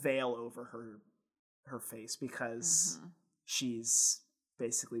veil over her face because Mhm. she's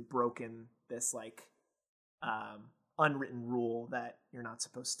basically broken this like unwritten rule that you're not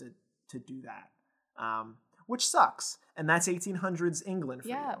supposed to do that, which sucks. And that's 1800s England for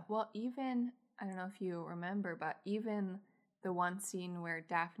Yeah, you. well, even, I don't know if you remember, but even the one scene where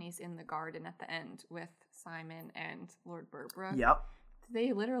Daphne's in the garden at the end with Simon and Lord Berbera, Yep.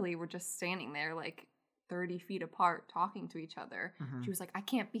 they literally were just standing there like 30 feet apart talking to each other. Mhm. She was like, I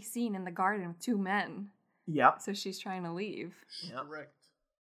can't be seen in the garden with two men. Yep. So she's trying to leave. Yep. Strict.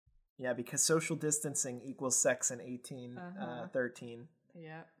 Yeah, because social distancing equals sex in 1813.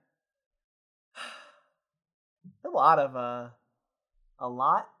 Yeah. A lot of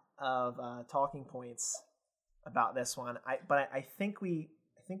talking points about this one. I think we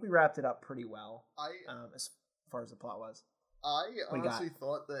wrapped it up pretty well as far as the plot was. I What you got? honestly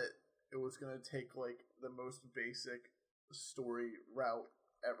thought that it was gonna take like the most basic story route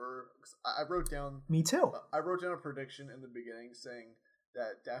ever. 'Cause I wrote down Me too. a prediction in the beginning saying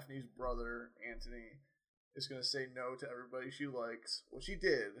that Daphne's brother Anthony is gonna say no to everybody she likes. Well, she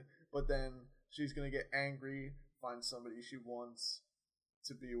did, but then she's gonna get angry, find somebody she wants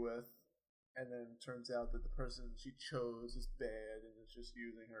to be with, and then turns out that the person she chose is bad and is just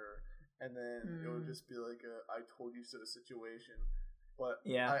using her. And then it would just be like a "I told you so" situation. But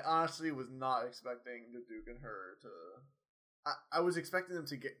Yeah. I honestly was not expecting the Duke and her to. I was expecting them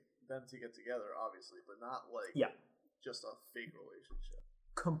to get together, obviously, but not like Yeah. just a fake relationship.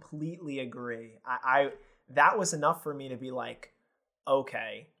 Completely agree. I that was enough for me to be like,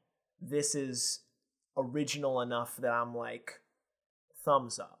 okay, this is original enough that I'm like,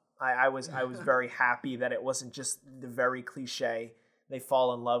 thumbs up. I was very happy that it wasn't just the very cliche they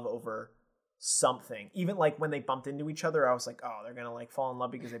fall in love over something. Even like when they bumped into each other, I was like, oh, they're gonna like fall in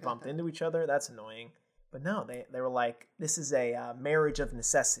love because they bumped into each other. That's annoying. But no, they were like, this is a marriage of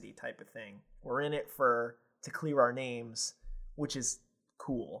necessity type of thing. We're in it to clear our names, which is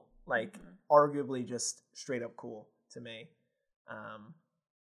cool. Like arguably just straight up cool to me. Yeah,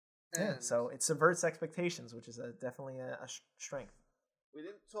 And so it subverts expectations, which is definitely a strength. we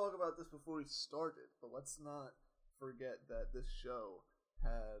didn't talk about this before we started, but let's not forget that this show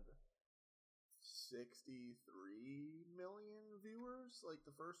had 63 million viewers like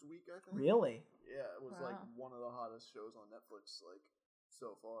the first week, I think. Really? Yeah, it was like Wow. one of the hottest shows on Netflix like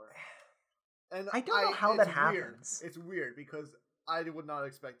so far. And I don't know how that it's weird. happens. It's weird because I would not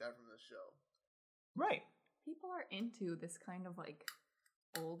expect that from this show. Right. People are into this kind of like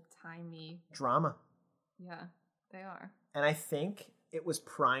old-timey. Drama. Yeah, they are. And I think it was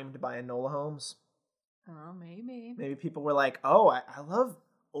primed by Enola Holmes. Oh, maybe. Maybe people were like, oh, I love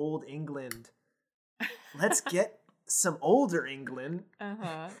old England. Let's get some older England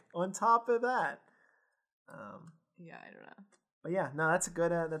Uh-huh. on top of that. Yeah, I don't know. But yeah, no, that's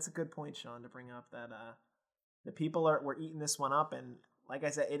a good point, Sean, to bring up that the people were eating this one up, and like I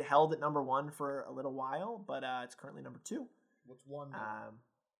said, it held at number 1 for a little while, but it's currently number 2. What's one now?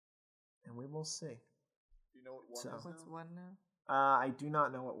 And we will see. Do you know what one so- is What's now? one now? I do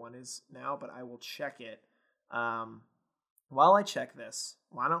not know what one is now, but I will check it. While I check this,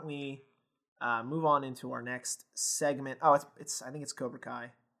 why don't we move on into our next segment? Oh, it's I think it's Cobra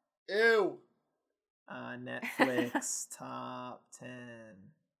Kai. Ew! Netflix top 10.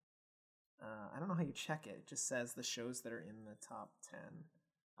 I don't know how you check it. It just says the shows that are in the top 10.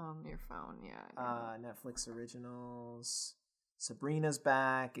 Your phone, yeah. Netflix originals. Sabrina's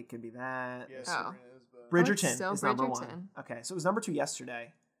back. It could be that. Yeah, Oh. Sabrina's back. Bridgerton so is number Bridgerton. 1. Okay, so it was number 2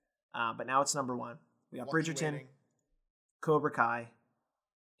 yesterday, but now it's number 1. We got Bridgerton, Cobra Kai,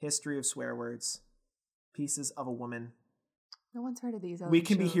 History of Swear Words, Pieces of a Woman. No one's heard of these. We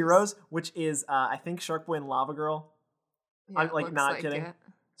Can Be Heroes, which is I think Shark Boy and Lava Girl. Yeah, I'm like not kidding. It.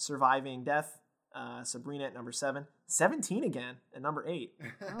 Surviving Death, Sabrina at number 7, 17 again at number 8.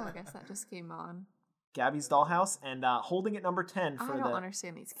 Oh, I guess that just came on. Gabby's Dollhouse, and holding at number 10 for I don't the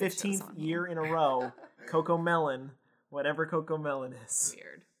understand these kids' shows 15th on year here. in a row, Coco Melon, whatever Coco Melon is.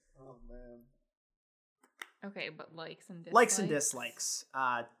 Weird. Oh man. Okay, but likes and dislikes. Likes and dislikes.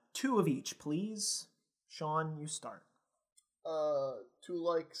 2 of each, please. Sean, you start. 2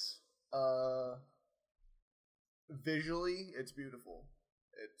 likes. Visually, it's beautiful.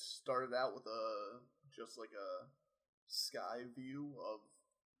 It started out with just like a sky view of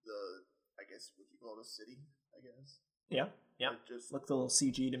the, I guess what you call it, a city, I guess. Yeah, yeah. It just Looked a little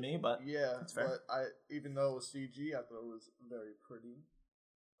CG to me, but yeah, that's fair. but even though it was CG, I thought it was very pretty.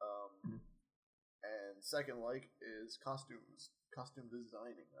 And second like is costume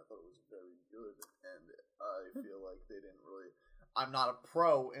designing. I thought it was very good, and I feel like they didn't really. I'm not a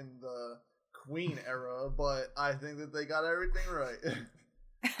pro in the Queen era, but I think that they got everything right.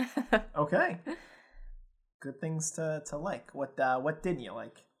 Okay. Good things to like. What didn't you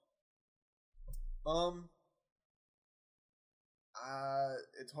like?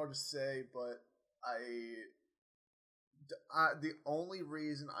 It's hard to say, but the only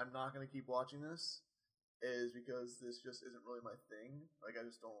reason I'm not gonna keep watching this is because this just isn't really my thing. Like I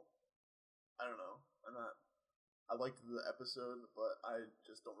don't know. I liked the episode, but I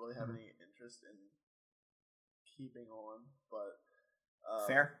just don't really have any interest in keeping on. But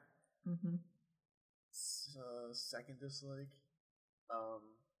Fair. Mm-hmm. Second dislike. I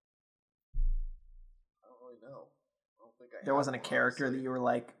don't really know. I don't think There wasn't a character that you were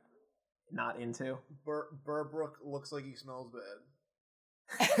like not into. Burbrook looks like he smells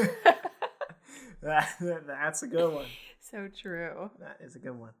bad. That's a good one. So true. That is a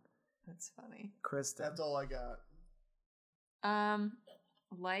good one. That's funny. Kristen. That's all I got.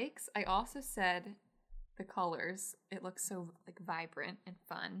 Likes. I also said the colors. It looks so like vibrant and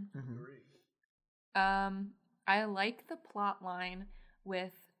fun. Mhm. Agree. I like the plot line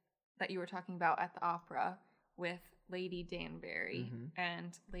with that you were talking about at the opera with Lady Danbury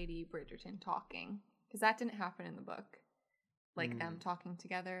and Lady Bridgerton talking, because that didn't happen in the book. Like them talking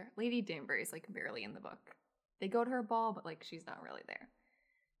together. Lady Danbury's like barely in the book. They go to her ball, but like she's not really there.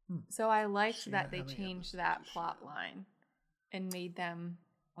 So I liked that they changed that plot line and made them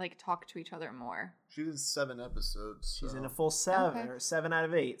like talk to each other more. She did 7 episodes. She's so. in a full 7 Okay. or 7 out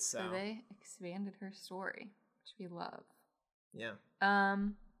of 8. So, So they expanded her story, which we love. yeah.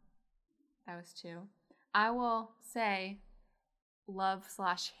 That was 2. I will say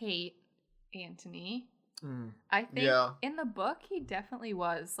love/hate Anthony. I think in the book he definitely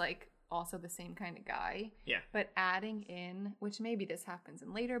was like also the same kind of guy. Yeah. But adding in, which maybe this happens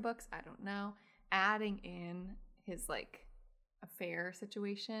in later books, I don't know, adding in his like affair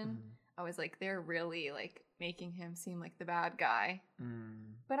situation, I was like, they're really like making him seem like the bad guy.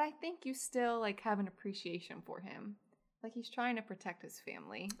 But I think you still like have an appreciation for him. Like he's trying to protect his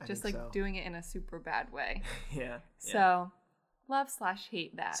family, just like doing it in a super bad way. Yeah. So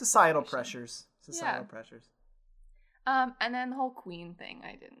love/hate that. Societal situation. pressures. Societal Yeah. pressures. And then the whole queen thing,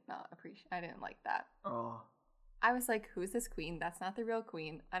 I did not appreciate. I didn't like that. Oh. I was like, who's this queen? That's not the real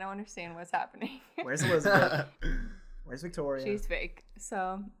queen. I don't understand what's happening. Where's Elizabeth? Where's Victoria? She's fake.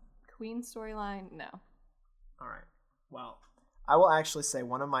 So, queen storyline, no. All right. Well, I will actually say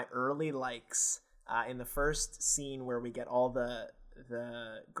one of my early likes in the first scene where we get all the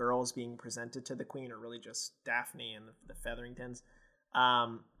girls being presented to the queen, or really just Daphne and the Featheringtons.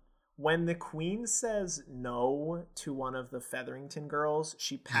 When the queen says no to one of the Featherington girls,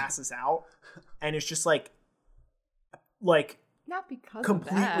 she passes out, and it's just like Not because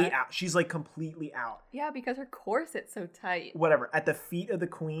completely of that. out. She's like completely out. Yeah, because her corset's so tight. Whatever. At the feet of the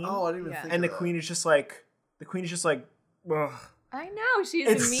queen. Oh, I didn't even Yeah. think And of the that. queen is just like, ugh. I know, she's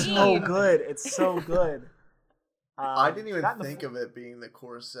It's mean. so good. It's so good. I didn't even that and the think of it being the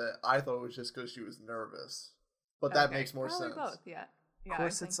corset. I thought it was just because she was nervous. But that Okay. makes more Probably sense. both, yeah. Yeah, I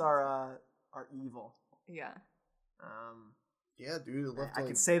Corsets think are evil. Yeah. Yeah, dude, it left I like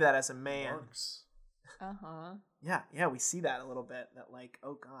can say that as a man. marks. Uh-huh. Yeah, we see that a little bit. That like,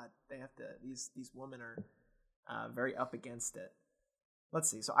 oh god, they have to. These women are very up against it. Let's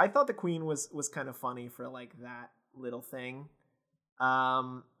see. So I thought the queen was kind of funny for like that little thing.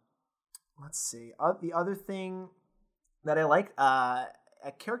 Let's see. The other thing that I liked, a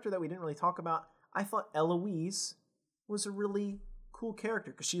character that we didn't really talk about. I thought Eloise was a really cool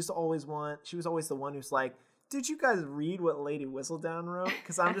character because she was always the one who's like, did you guys read what Lady Whistledown wrote?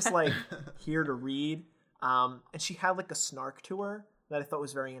 Because I'm just like here to read. And she had like a snark to her that I thought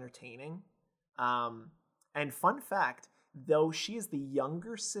was very entertaining. And fun fact, though she is the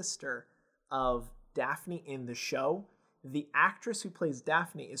younger sister of Daphne in the show, the actress who plays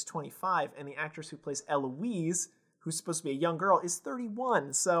Daphne is 25, and the actress who plays Eloise, who's supposed to be a young girl, is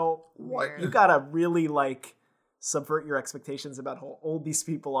 31. So Weird. You gotta really like subvert your expectations about how old these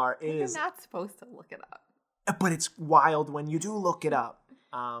people are. You're not supposed to look it up. But it's wild when you do look it up.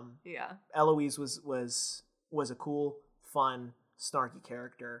 Yeah. Eloise was a cool, fun, snarky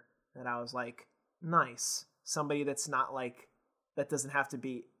character that I was like, nice. Somebody that's not like, that doesn't have to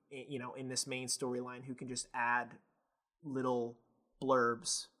be, you know, in this main storyline, who can just add little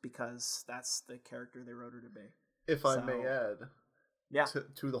blurbs because that's the character they wrote her to be. If I may add, yeah,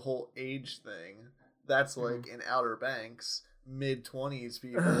 to the whole age thing, that's like in Outer Banks, mid-20s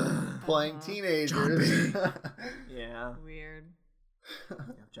people playing teenagers. Yeah. Weird. Yeah,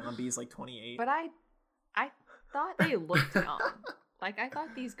 John B's like 28. But I thought they looked young. Like, I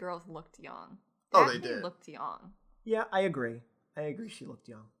thought these girls looked young. Oh, they Daphne did. looked young. Yeah, I agree. She looked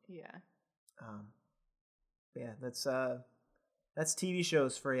young. Yeah. Yeah, that's TV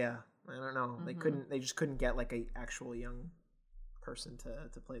shows for you. I don't know. They just couldn't get like a actual young person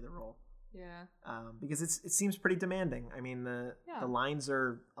to play the role. Yeah. Because it seems pretty demanding. I mean, the lines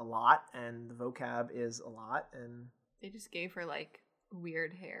are a lot and the vocab is a lot, and they just gave her like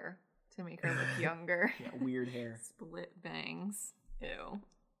weird hair to make her look younger. Yeah, weird hair. Split bangs. Ew.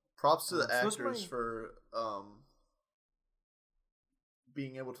 Props to the actors for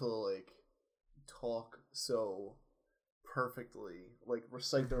being able to like talk so perfectly, like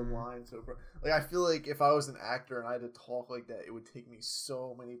recite their lines so like I feel like if I was an actor and I had to talk like that, it would take me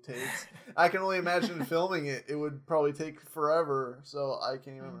so many takes. I can only imagine filming it would probably take forever, so I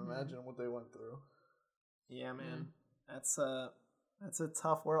can't even imagine what they went through. Yeah, man. That's a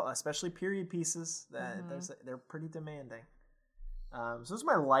tough world, especially period pieces. They're pretty demanding. So those are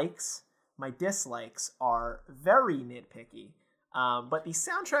my likes. My dislikes are very nitpicky. But the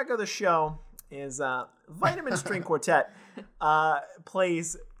soundtrack of the show is Vitamin String Quartet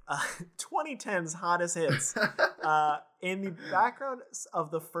plays 2010's hottest hits in the background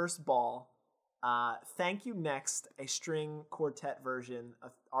of the first ball. Thank You Next, a string quartet version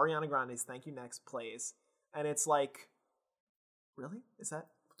of Ariana Grande's Thank You Next plays. And it's like, really? Is that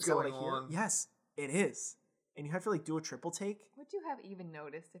what I hear? On? Yes, it is. And you have to like do a triple take. Would you have even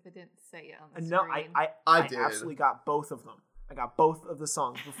noticed if it didn't say it on the No, screen? I did. absolutely got both of them. I got both of the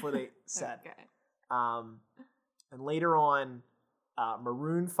songs before they said. Okay. And later on,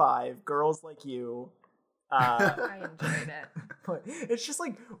 Maroon 5, Girls Like You. I enjoyed it. But it's just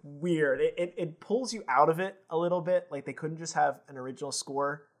like weird. It pulls you out of it a little bit. Like they couldn't just have an original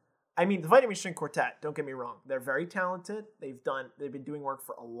score. I mean, the Vitamin String Quartet, don't get me wrong. They're very talented. They've been doing work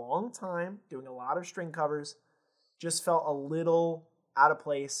for a long time, doing a lot of string covers. Just felt a little out of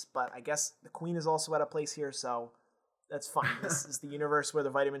place, but I guess the Queen is also out of place here, so that's fine. This is the universe where the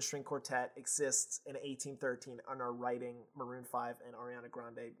Vitamin String Quartet exists in 1813 and are writing Maroon 5 and Ariana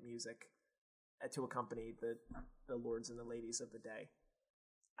Grande music to accompany the lords and the ladies of the day.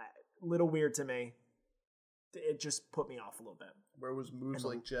 A little weird to me. It just put me off a little bit. Where was Moves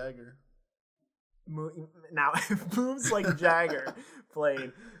Like Jagger? Now, if Moves Like Jagger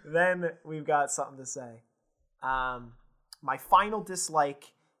played, then we've got something to say. My final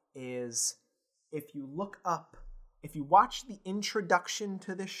dislike is if you watch the introduction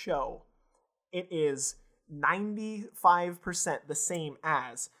to this show, it is 95% the same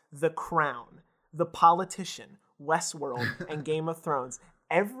as The Crown, The Politician, Westworld, and Game of Thrones.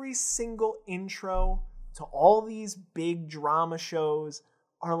 Every single intro to all these big drama shows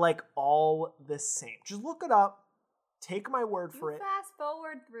are like all the same. Just look it up. Take my word for it. Fast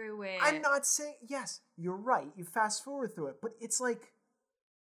forward through it. I'm not saying, yes, you're right. You fast forward through it, but it's like,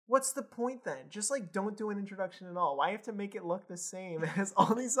 what's the point then? Just like don't do an introduction at all. Why have to make it look the same as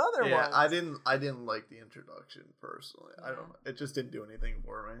all these other ones? I didn't like the introduction personally. Yeah. It just didn't do anything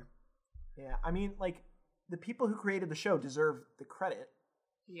for me. Yeah, I mean, like the people who created the show deserve the credit.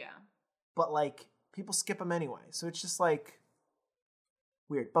 Yeah. But like people skip them anyway. So it's just like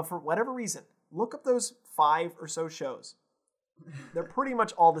weird. But for whatever reason, look up those 5 or so shows. They're pretty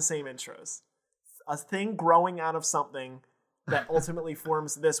much all the same intros. A thing growing out of something that ultimately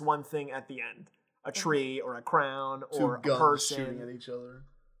forms this one thing at the end. A tree or a crown or a person shooting at each other.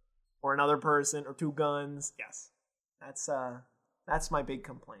 Or another person or 2 guns. Yes. That's my big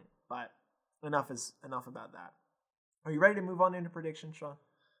complaint. But enough about that. Are you ready to move on into predictions, Sean?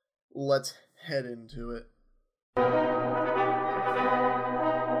 Let's head into it.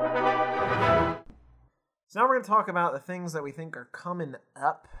 So now we're going to talk about the things that we think are coming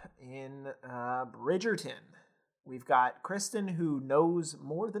up in Bridgerton. We've got Kristen, who knows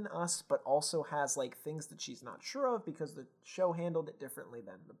more than us, but also has like things that she's not sure of because the show handled it differently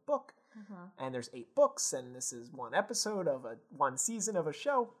than the book. And there's 8 books, and this is one episode of one season of a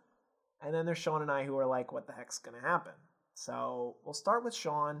show. And then there's Sean and I, who are like, what the heck's going to happen? So we'll start with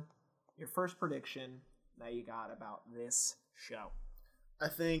Sean. Your first prediction that you got about this show. I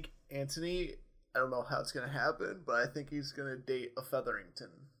think Anthony, I don't know how it's going to happen, but I think he's going to date a Featherington.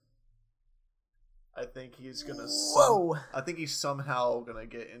 I think he's going to... I think he's somehow going to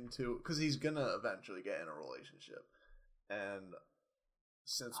get into... Because he's going to eventually get in a relationship. And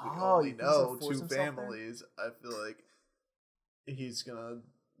since we only know 2 families, I feel like he's going to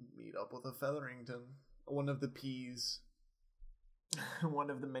meet up with a Featherington. One of the P's. One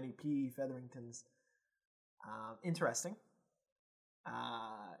of the many P Featheringtons. Interesting.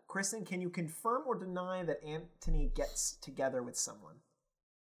 Kristen, can you confirm or deny that Anthony gets together with someone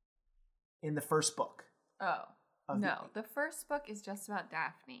in the first book? Oh, no. The first book is just about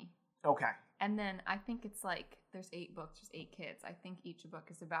Daphne. Okay. And then I think it's like, there's 8 books, there's 8 kids. I think each book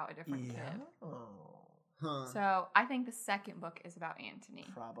is about a different kid. Huh. So I think the second book is about Anthony.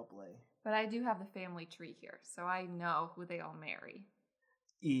 Probably. But I do have the family tree here, so I know who they all marry.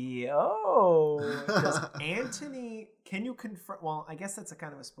 Yo, does Anthony, can you confirm? Well, I guess that's a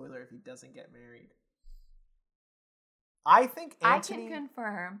kind of a spoiler if he doesn't get married. I think Anthony... I can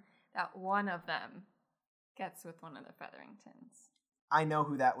confirm that one of them gets with one of the Featheringtons. I know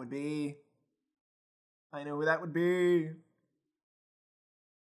who that would be. I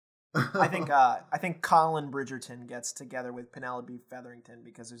think Colin Bridgerton gets together with Penelope Featherington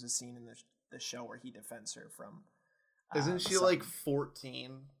because there's a scene in the show where he defends her from... Isn't she like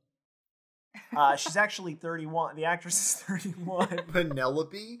 14? She's actually 31. The actress is 31.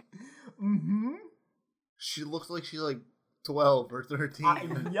 Penelope? Mm-hmm. She looks like she's like 12 or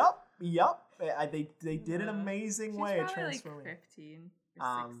 13. Yup. They did an amazing way of transforming. Like 15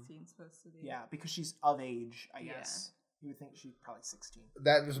 or 16 supposed to be. Yeah, because she's of age, I guess. You would think she's probably 16.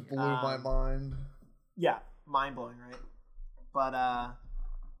 That just blew my mind. Yeah, mind-blowing, right? But,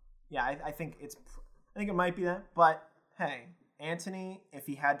 yeah, I think it might be that, but hey, Anthony, if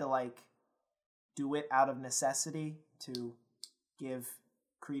he had to like do it out of necessity to give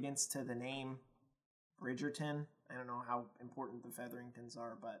credence to the name Bridgerton, I don't know how important the Featheringtons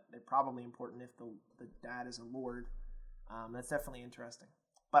are, but they're probably important if the dad is a lord. That's definitely interesting.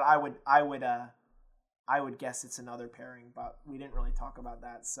 But I would guess it's another pairing, but we didn't really talk about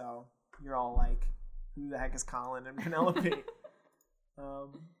that, so you're all like, who the heck is Colin and Penelope?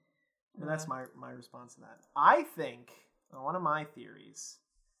 And that's my response to that. I think one of my theories.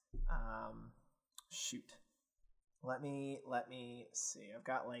 Let me see. I've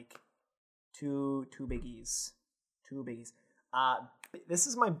got like two biggies. This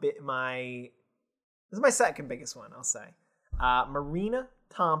is my second biggest one. I'll say. Marina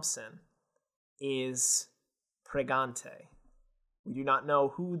Thompson is pregante. We do not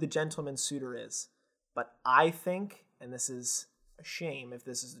know who the gentleman suitor is, but I think, and this is a shame if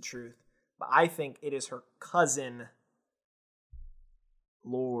this is the truth, but I think it is her cousin,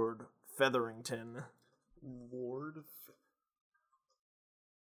 Lord Featherington.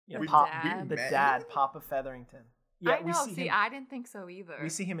 Yeah, the dad, Papa Featherington. Yeah, I know. See, I didn't think so either. We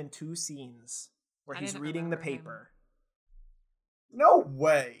see him in 2 scenes where he's reading the paper. No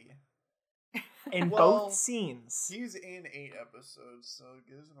way. In both scenes. He's in 8 episodes, so it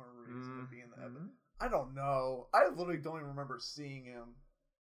gives him a reason to be in the episode. I don't know. I literally don't even remember seeing him.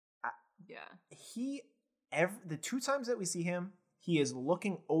 The 2 times that we see him, he is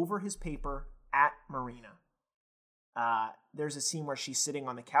looking over his paper at Marina. There's a scene where she's sitting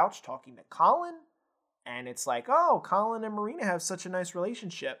on the couch talking to Colin, and it's like, oh, Colin and Marina have such a nice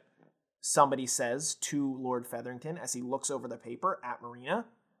relationship. Somebody says to Lord Featherington as he looks over the paper at Marina,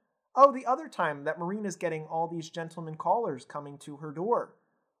 oh, the other time that Marina's getting all these gentlemen callers coming to her door.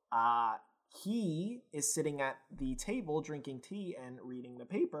 He is sitting at the table drinking tea and reading the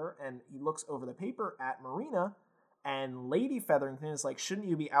paper, and he looks over the paper at Marina, and Lady Featherington is like, shouldn't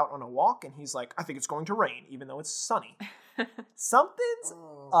you be out on a walk? And he's like, I think it's going to rain, even though it's sunny. Something's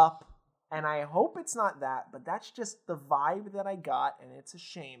up, and I hope it's not that, but that's just the vibe that I got, and it's a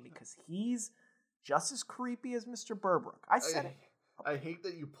shame because he's just as creepy as Mr. Berbrook. I said it. I hate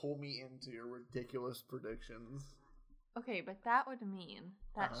that you pull me into your ridiculous predictions. Okay, but that would mean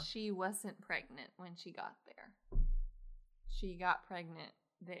that she wasn't pregnant when she got there. She got pregnant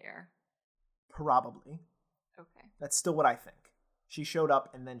there. Probably. Okay. That's still what I think. She showed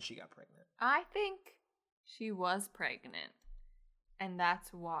up and then she got pregnant. I think she was pregnant. and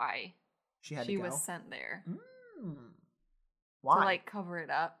that's why She had she to go. was sent there. Why? To, like, cover it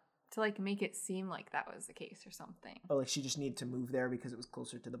up. To, like, make it seem like that was the case or something. Oh, like she just needed to move there because it was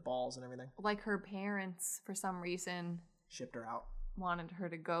closer to the balls and everything. Like, her parents, for some reason, Shipped her out. wanted her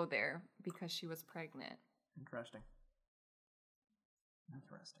to go there because she was pregnant. Interesting.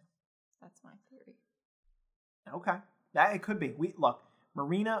 Interesting. That's my theory. Okay. That it could be. Look,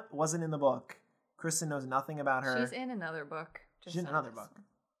 Marina wasn't in the book. Kristen knows nothing about her. She's in another book. She's in not another this book.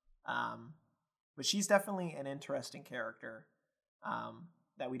 one. But she's definitely an interesting character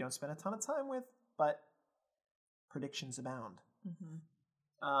that we don't spend a ton of time with, but predictions abound.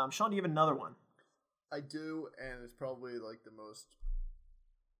 Mm-hmm. Sean, do you have another one? I do, and it's probably like the most,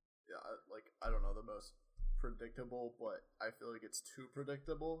 I don't know, the most predictable, but I feel like it's too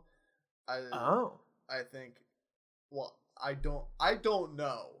predictable. I think, well, I don't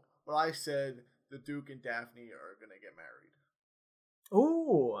know, but I said the Duke and Daphne are gonna get married.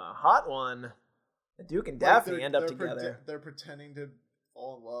 Ooh, a hot one. The Duke and Daphne end up together. They're pretending to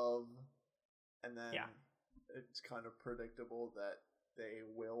fall in love, and then it's kind of predictable that they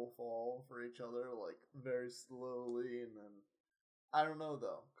will fall for each other, like, very slowly, and then I don't know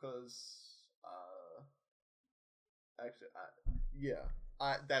though, because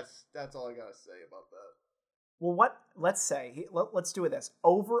that's all I gotta say about that. Well, let's say let's do it this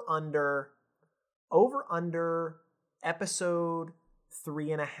over under episode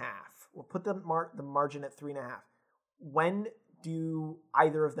 3.5. We'll put the margin at 3.5. When do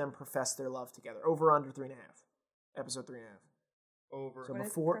either of them profess their love together? Over under 3.5. Episode 3.5. Over. So What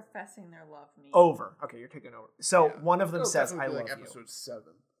before does professing their love mean? over. Okay, you're taking over. So Yeah. one of them It'll says, definitely "I be love like you." episode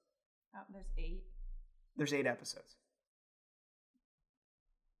 7. Oh, there's 8. There's 8 episodes.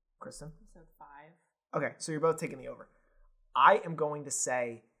 Kristen? Episode 5. Okay, so you're both taking the over. I am going to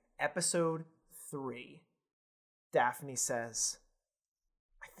say episode 3. Daphne says,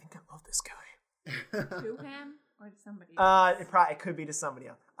 "I think I love this guy." To him or to somebody else? It could be to somebody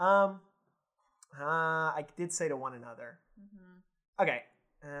else. I did say to one another. Mm-hmm. Okay.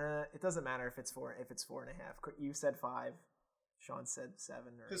 It doesn't matter if it's 4.5. You said 5. Sean said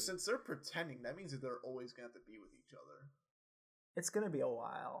 7 or 8. Because since they're pretending, that means that they're always gonna have to be with each other. It's gonna be a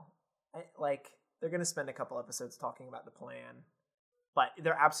while. They're gonna spend a couple episodes talking about the plan, but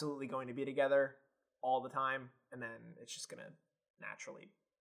they're absolutely going to be together all the time, and then it's just gonna naturally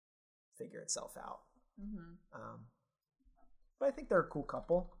figure itself out. Mm-hmm. But I think they're a cool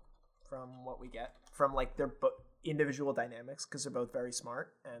couple from what we get from like their individual dynamics, because they're both very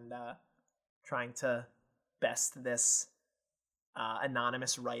smart and trying to best this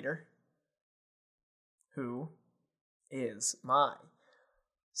anonymous writer, who is my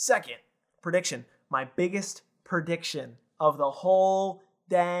second prediction. My biggest prediction of the whole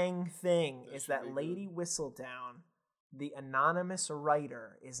dang thing is that Lady Whistledown, the anonymous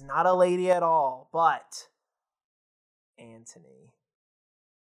writer, is not a lady at all, but Antony.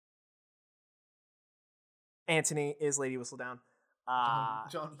 Antony is Lady Whistledown.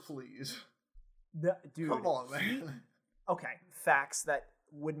 John, please. Dude, Come on, man. Okay, facts that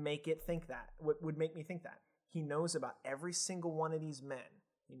would make it think that. Would make me think that. He knows about every single one of these men.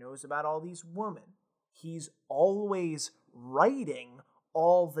 He knows about all these women. He's always writing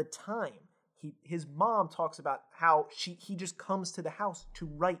all the time. His mom talks about how he just comes to the house to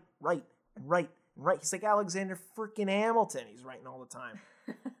write. He's like Alexander freaking Hamilton. He's writing all the time.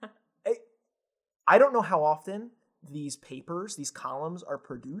 I don't know how often these columns are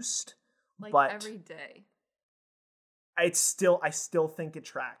produced, but every day. I still think it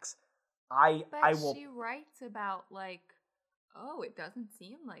tracks. I will. She writes about it doesn't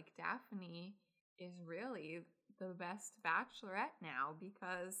seem like Daphne is really the best bachelorette now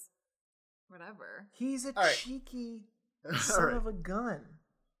because whatever. He's a cheeky All son right. of a gun.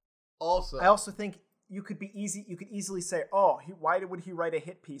 Also, I also think you could easily say, why would he write a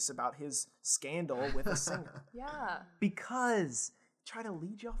hit piece about his scandal with a singer? Yeah. Because try to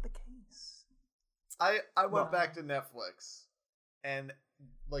lead you off the case. I went back to Netflix, and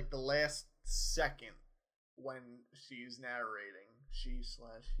like the last second when she's narrating, she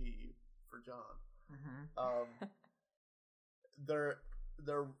for John, they're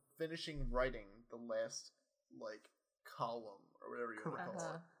finishing writing the last column or whatever you want to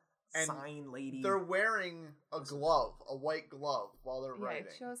call it. And sign lady. They're wearing a white glove, while they're writing.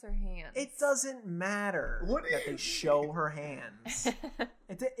 It shows her hands. It doesn't matter that they show her hands.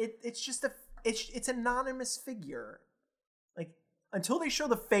 It's just it's anonymous figure. Until they show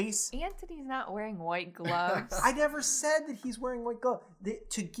the face. Antony's not wearing white gloves. I never said that he's wearing white gloves.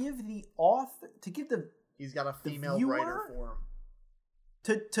 To give the he's got a female viewer, writer for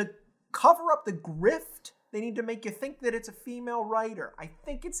him. To cover up the grift They need to make you think that it's a female writer. I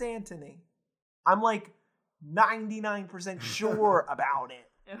think it's Anthony. I'm like 99% sure about it.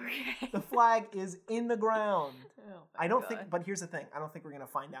 Okay. The flag is in the ground. Oh I don't think, but here's the thing. I don't think we're going to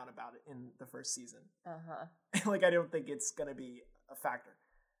find out about it in the first season. Uh-huh. Like, I don't think it's going to be a factor.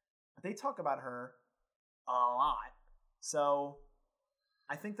 But they talk about her a lot. So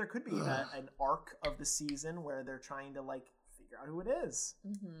I think there could be an arc of the season where they're trying to, like, figure out who it is.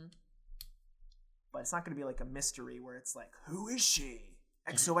 Mm-hmm. But it's not going to be like a mystery where it's like, who is she?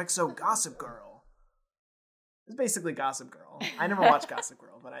 XOXO Gossip Girl. It's basically Gossip Girl. I never watched Gossip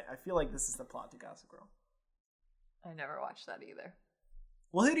Girl, but I feel like this is the plot to Gossip Girl. I never watched that either.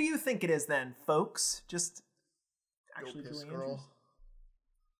 Well, who do you think it is then, folks? Just actually Go Piss Julie Girl. Andrews?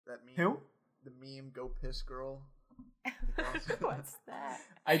 That meme. Who? The meme Go Piss Girl. What's that?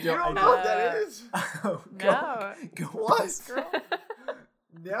 I You don't I know what that is? Oh, No. Go What? Piss Girl?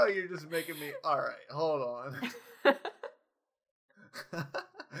 Now you're just making me. All right, hold on.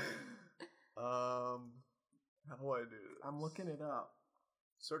 How do I do this? I'm looking it up.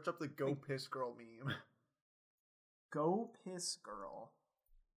 Search up the Go Piss Girl meme. Go Piss Girl.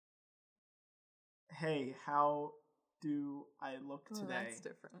 Hey, how do I look Oh, today? that's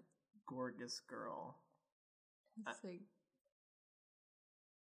different. Gorgeous girl. It's like,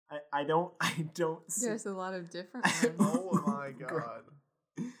 I don't see. there's a lot of different I ones. Oh my god. Girl.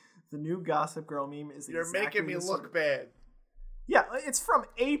 The new Gossip Girl meme is You're exactly making me the sort look of- bad. Yeah, it's from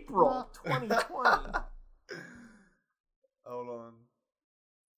April Well- 2020. Hold on.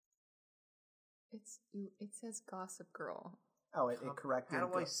 It says Gossip Girl. Oh, it corrected. How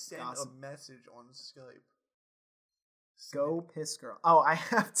do I Go- send Gossip. a message on Skype? Go Piss Girl. Oh, I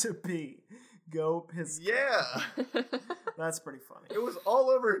have to be. Go Piss Girl. Yeah. That's pretty funny. It was all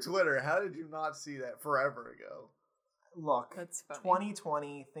over Twitter. How did you not see that forever ago? Look, That's funny.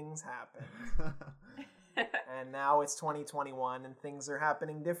 2020, things happen. And now it's 2021 and things are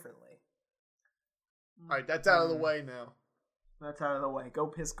happening differently. Alright, that's out of the way now. That's out of the way. Go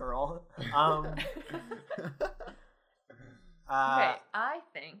Piss Girl. Okay, I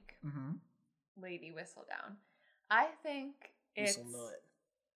think mhm. Lady Whistledown. I think it's Whistle nut.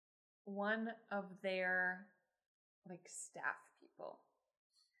 one of their like staff people.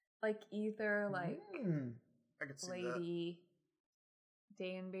 Like either like I could see that. Lady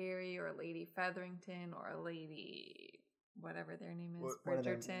Danbury or Lady Featherington or Lady whatever their name is, What-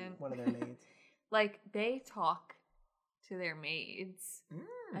 Bridgerton. One of their maids. Like they talk to their maids, and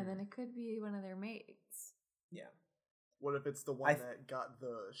Mm. then it could be one of their maids. Yeah. What if it's the one I- that got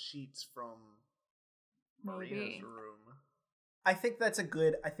the sheets from Maybe. Marina's room? I think that's a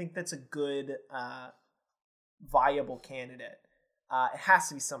good viable candidate. It has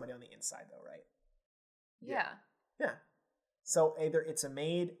to be somebody on the inside though, right? Yeah. Yeah. So either it's a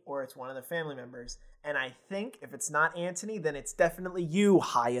maid or it's one of the family members. And I think if it's not Anthony, then it's definitely you,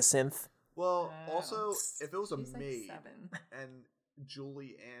 Hyacinth. Well, Oh. also, if it was a She's like maid 7. and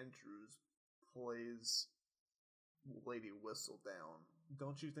Julie Andrews plays Lady Whistledown,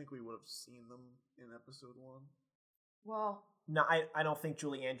 don't you think we would have seen them in episode 1? Well, No, I don't think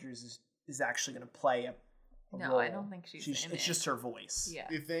Julie Andrews is actually going to play a no, role. I don't think she's in It's it. just her voice. Yeah.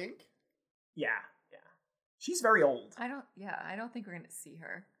 You think? Yeah. She's very old. I don't think we're going to see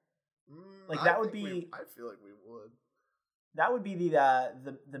her. Like, I that would think be- I feel like we would. That would be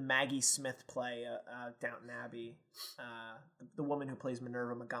the Maggie Smith play, Downton Abbey. The woman who plays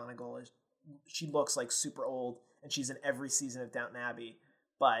Minerva McGonagall she looks like super old, and she's in every season of Downton Abbey.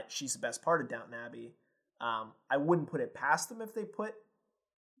 But she's the best part of Downton Abbey. I wouldn't put it past them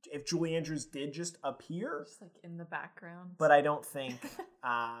if Julie Andrews did just appear, Just like in the background. but I don't think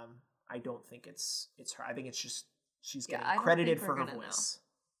it's her. I think it's just she's Yeah, getting I don't credited think for we're her gonna voice.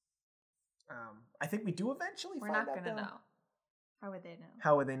 I think we do eventually we're find not out. going to though. know. How would they know?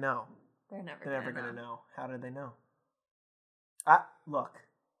 How would they know? They're never They're never going gonna to know. How did they know? Look,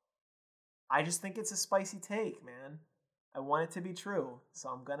 I just think it's a spicy take, man. I want it to be true, so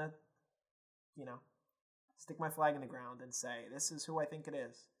I'm gonna, stick my flag in the ground and say this is who I think it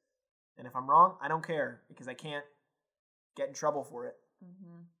is. And if I'm wrong, I don't care because I can't get in trouble for it.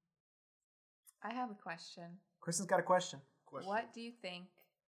 Mm-hmm. I have a question. Kristen's got a question. What do you think?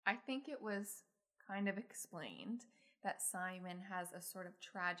 I think it was kind of explained that Simon has a sort of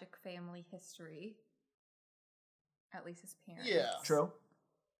tragic family history. At least his parents. Yeah. True.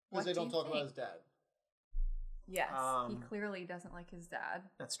 What Because they do don't you talk about think? his dad. Yes, he Um, clearly doesn't like his dad.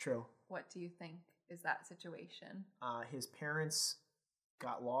 That's true. What do you think is that situation? His parents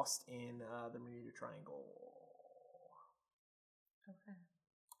got lost in the Bermuda Triangle. Okay.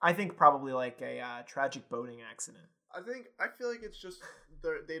 I think probably like a tragic boating accident. I feel like it's just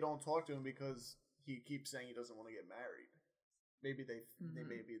they don't talk to him because he keeps saying he doesn't want to get married. Maybe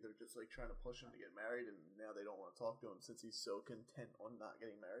they're just like trying to push him to get married, and now they don't want to talk to him since he's so content on not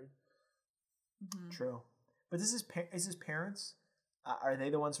getting married. Mm-hmm. True, but is his parents? Are they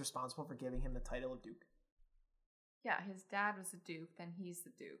the ones responsible for giving him the title of Duke? Yeah, his dad was a duke, then he's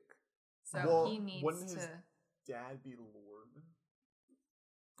the duke. So Well, he needs wouldn't to. his dad be Lord?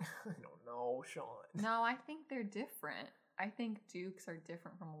 I don't know, Sean. No, I think they're different. I think dukes are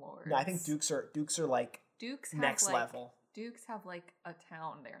different from lords. No, I think dukes are like dukes have next like, level. Dukes have like a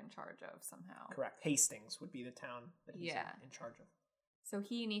town they're in charge of somehow. Correct. Hastings would be the town that he's in charge of. So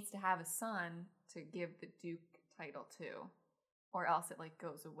he needs to have a son to give the duke title to, or else it like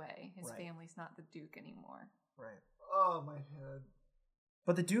goes away. His family's not the duke anymore. Right. Oh, my head.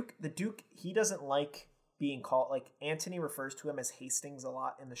 But the duke, he doesn't like being called, like Antony refers to him as Hastings a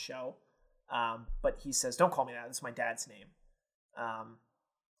lot in the show. But he says, don't call me that. This is my dad's name.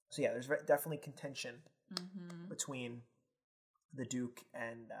 So yeah, there's definitely contention between the Duke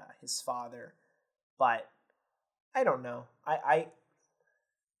and his father. But I don't know. I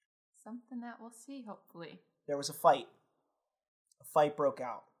Something that we'll see, hopefully. There was a fight. A fight broke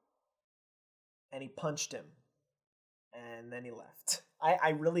out. And he punched him. And then he left. I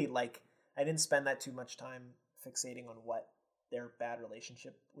really I didn't spend that too much time fixating on what their bad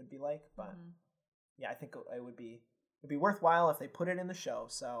relationship would be like, but yeah, I think it'd be worthwhile if they put it in the show.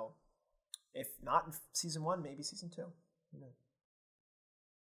 So if not in season 1, maybe season 2.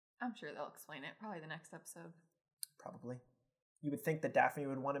 I'm sure they'll explain it. Probably the next episode. Probably. You would think that Daphne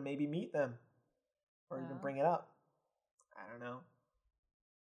would want to maybe meet them or even bring it up. I don't know.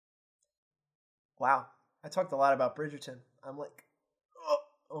 Wow. I talked a lot about Bridgerton. I'm like,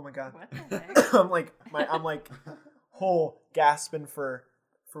 oh my God. What the heck? I'm like whole gasping for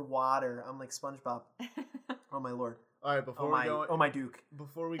water. I'm like SpongeBob. Oh my Lord. All right, my Duke.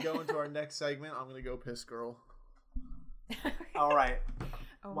 Before we go into our next segment, I'm gonna go piss girl. All right.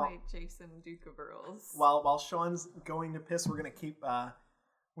 My Jason, Duke of Earls. While Sean's going to piss, we're gonna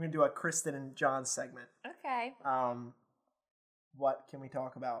do a Kristen and John segment. Okay. What can we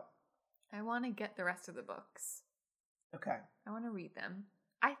talk about? I want to get the rest of the books. Okay. I want to read them.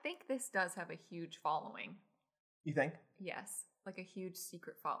 I think this does have a huge following. You think? Yes, like a huge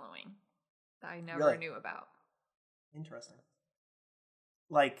secret following that I never knew about. Interesting.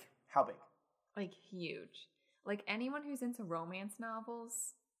 Like, how big? Like, huge. Like, anyone who's into romance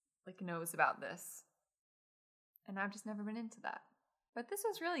novels, like, knows about this. And I've just never been into that. But this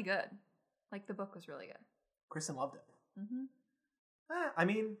was really good. Like, the book was really good. Kristen loved it. Mm-hmm. I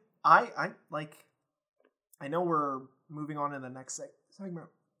mean, I know we're moving on to the next segment.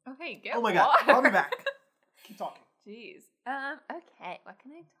 Okay, oh my God, I'll be back. Keep talking. Jeez. Okay, what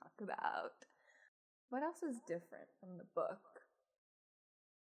can I talk about? What else is different from the book?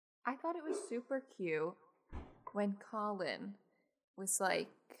 I thought it was super cute when Colin was like,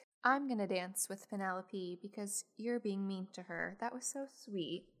 I'm gonna dance with Penelope because you're being mean to her. That was so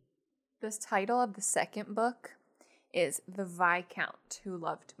sweet. The title of the second book is The Viscount Who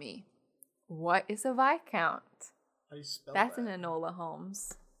Loved Me. What is a Viscount? How do you spell That's that? an Enola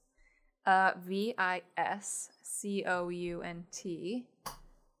Holmes. Viscount.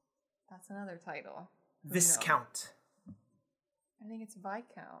 That's another title. Viscount. I think it's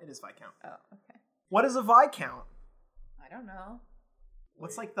Viscount. It is Viscount. Oh, okay. What is a Viscount? I don't know.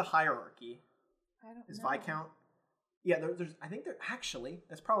 What's like the hierarchy? I don't Is know. Viscount? Yeah, there's. I think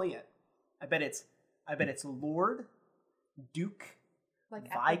that's probably it. I bet it's Lord, Duke, like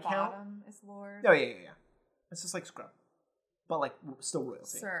Viscount. At the bottom is Lord. Oh yeah. It's just like scrub, but like still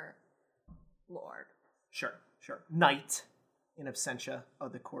royalty. Sir, Lord. Sure. Knight, in absentia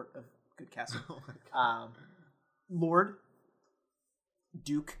of the court of Good Castle. Oh my God. Lord,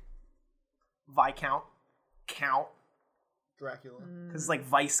 Duke, Viscount, Count. Dracula. Because it's like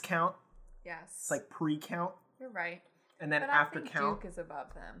Viscount. Yes. It's like pre-count. You're right. And then but after I think count. Duke is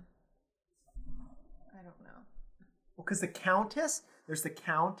above them. I don't know. Well, because there's the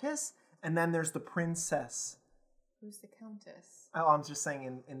Countess, and then there's the Princess. Who's the Countess? Oh, I'm just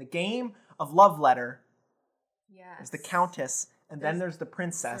saying in the game of Love Letter, Yes. there's the Countess, and then there's the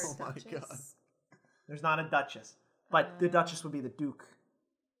Princess. Sir Oh my Duchess? God. There's not a Duchess. But the Duchess would be the Duke.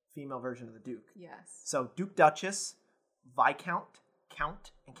 Female version of the Duke. Yes. So Duke, Duchess, Viscount,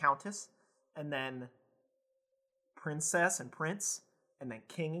 Count, and Countess, and then Princess and Prince, and then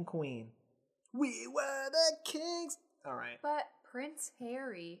King and Queen. We were the kings. All right. But Prince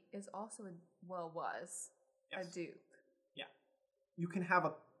Harry is also was Yes. a Duke. Yeah. You can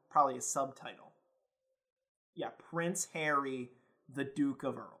have probably a subtitle. Yeah, Prince Harry, the Duke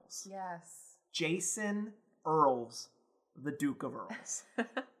of Earls. Yes. Jason Earls, the Duke of Earls.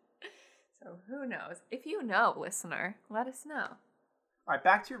 So who Who knows? If you know, listener, let us know. All right,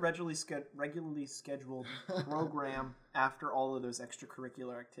 back to your regularly scheduled program after all of those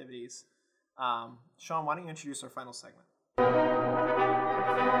extracurricular activities. Sean, why don't you introduce our final segment? For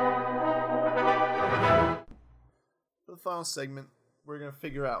the final segment, we're going to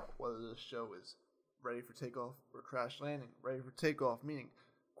figure out whether this show is ready for takeoff or crash landing. Ready for takeoff, meaning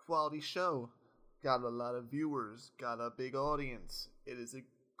quality show. Got a lot of viewers, got a big audience. It is a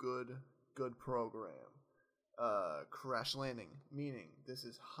good program. Crash landing, meaning this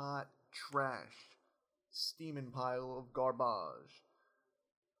is hot trash, steaming pile of garbage.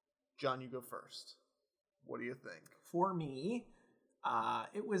 John, you go first. What do you think? For me,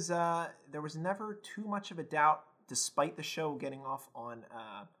 it was there was never too much of a doubt, despite the show getting off on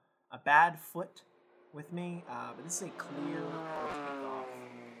a bad foot with me. But this is a clear takeoff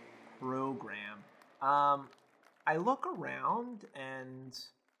program. I look around and.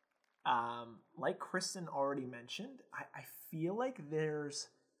 Like Kristen already mentioned, I feel like there's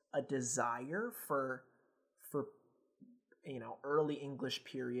a desire for early English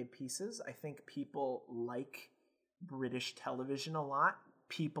period pieces. I think people like British television a lot.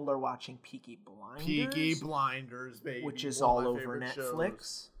 People are watching Peaky Blinders, baby, which is all over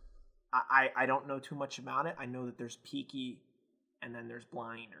Netflix. I don't know too much about it. I know that there's Peaky, and then there's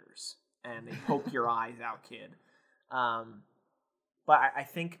Blinders, and they poke your eyes out, kid. But I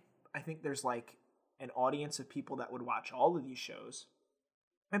think there's like an audience of people that would watch all of these shows,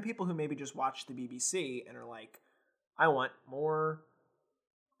 and people who maybe just watch the BBC and are like, I want more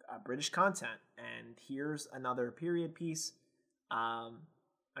British content, and here's another period piece. I'm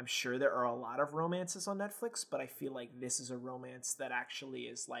sure there are a lot of romances on Netflix, but I feel like this is a romance that actually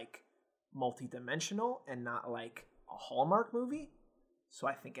is like multi-dimensional and not like a Hallmark movie. So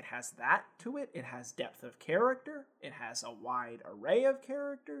I think it has that to it. It has depth of character. It has a wide array of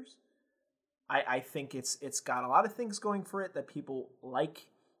characters. I think it's got a lot of things going for it that people like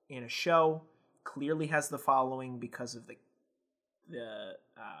in a show. Clearly has the following because of the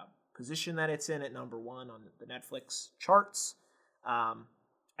position that it's in at number 1 on the Netflix charts.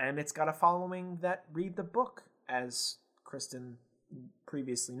 And it's got a following that read the book, as Kristen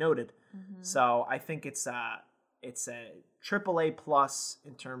previously noted. Mm-hmm. So I think it's a AAA plus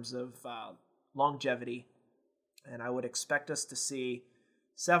in terms of longevity, and I would expect us to see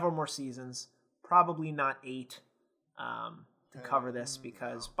several more seasons, probably not 8 to cover this,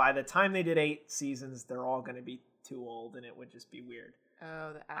 because by the time they did 8 seasons, they're all going to be too old, and it would just be weird.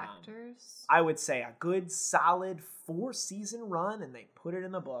 Oh, the actors? I would say a good, solid 4-season run, and they put it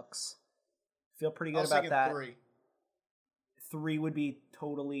in the books. Feel pretty good about that. 3 would be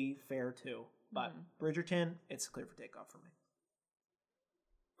totally fair, too. But Bridgerton, it's clear for takeoff for me.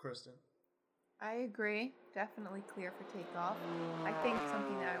 Kristen? I agree. Definitely clear for takeoff. I think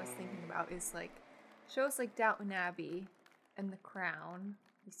something that I was thinking about is like shows like Downton Abbey and The Crown,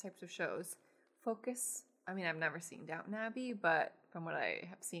 these types of shows, focus. I mean, I've never seen Downton Abbey, but from what I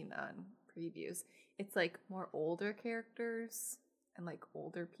have seen on previews, it's like more older characters and like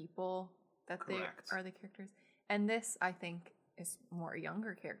older people that Correct. They are the characters. And this, I think, is more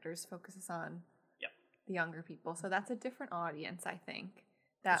younger characters, focuses on the younger people. So that's a different audience, I think.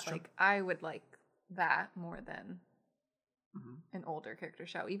 That like I would like that more than an older character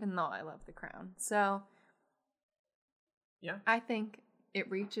show, even though I love The Crown. So yeah, I think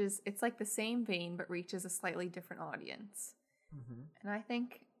it's like the same vein, but reaches a slightly different audience. Mm-hmm. And I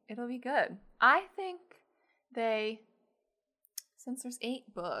think it'll be good. I think since there's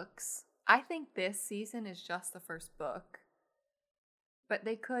 8 books, I think this season is just the first book. But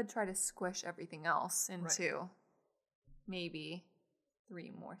they could try to squish everything else into maybe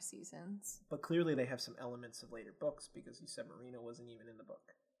 3 more seasons. But clearly they have some elements of later books, because you said Marina wasn't even in the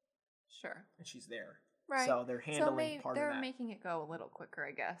book. Sure. And she's there. Right. So they're handling part of that. They're making it go a little quicker,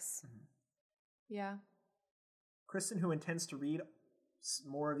 I guess. Mm-hmm. Yeah. Kristen, who intends to read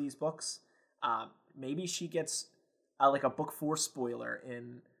more of these books, maybe she gets like a book 4 spoiler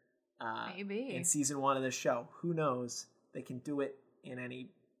in season 1 of this show. Who knows? They can do it in any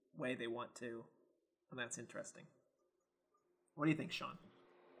way they want to, and that's interesting. What do you think, Sean?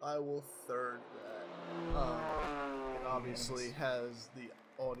 I will third that. It obviously has the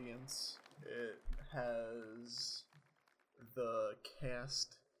audience. It has the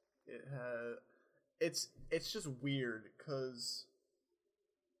cast. It has. It's just weird because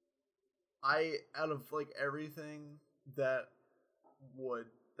out of like everything that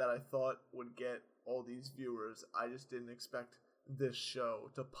I thought would get all these viewers, I just didn't expect this show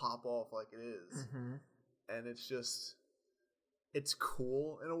to pop off like it is. Mm-hmm. And it's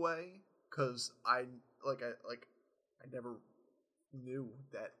cool in a way, because I never knew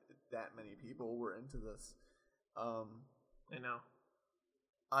that that many people were into this. I know.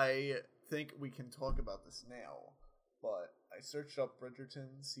 I think we can talk about this now, but I searched up Bridgerton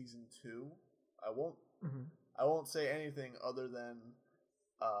season 2. I won't say anything other than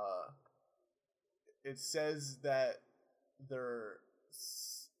it says that they're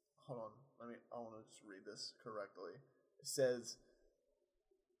hold on, I want to just read this correctly. It says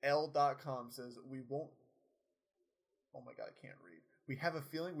L.com says we won't. Oh my god, I can't read. We have a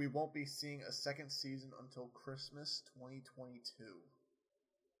feeling we won't be seeing a second season until Christmas 2022.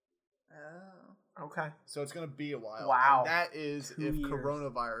 Oh. Okay. So it's going to be a while. Wow. And that is 2 if years.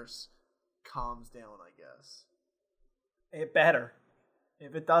 coronavirus calms down, I guess. It better.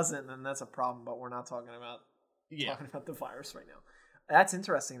 If it doesn't, then that's a problem. But we're not talking about the virus right now. That's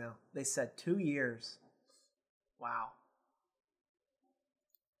interesting, though. They said 2 years. Wow.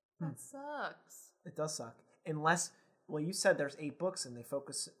 That sucks. It does suck. Unless, well, you said there's 8 books and they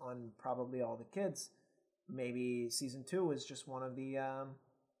focus on probably all the kids. Maybe season 2 is just one of the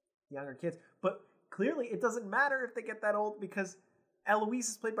younger kids. But clearly it doesn't matter if they get that old because Eloise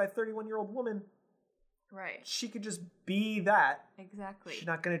is played by a 31-year-old woman. Right. She could just be that. Exactly. She's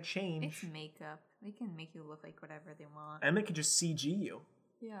not going to change. It's makeup. They can make you look like whatever they want. And they could just CG you.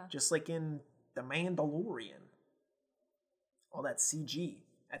 Yeah. Just like in The Mandalorian. All that CG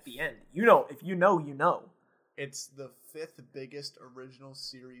at the end. You know, if you know, you know. It's the 5th biggest original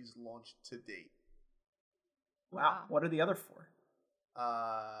series launched to date. Wow. What are the other 4?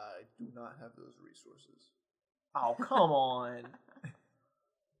 I do not have those resources. Oh, come on.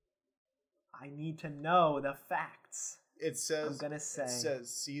 I need to know the facts. It says, I'm gonna say. It says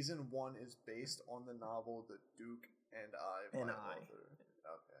season 1 is based on the novel The Duke and I by author.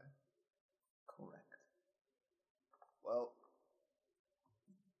 Okay. Correct. Well,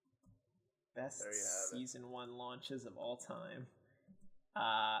 best there you have season 1 launches of all time.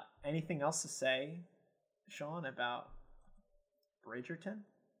 Anything else to say, Sean, about Bridgerton?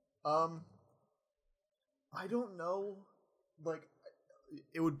 I don't know. Like,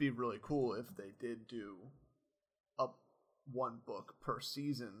 it would be really cool if they did do a 1 book per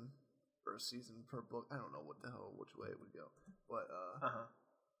season, or a season per book. I don't know which way it would go, but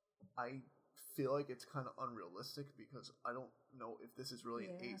I feel like it's kind of unrealistic because I don't know if this is really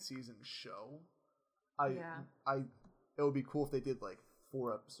an 8-season show. It would be cool if they did like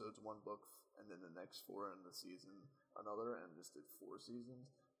 4 episodes, 1 book, and then the next 4 in the season another, and just did 4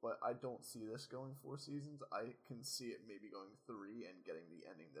 seasons. But I don't see this going 4 seasons. I can see it maybe going 3 and getting the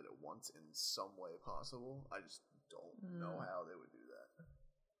ending that it wants in some way possible. I just don't know how they would do that.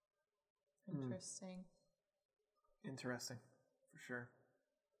 Interesting. Interesting, for sure.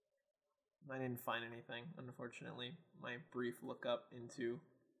 I didn't find anything, unfortunately. My brief look up into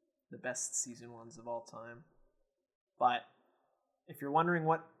the best season 1s of all time. But if you're wondering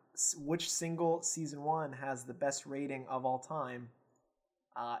which single season 1 has the best rating of all time,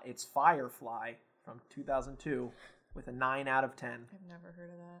 it's Firefly from 2002 with a 9 out of 10. I've never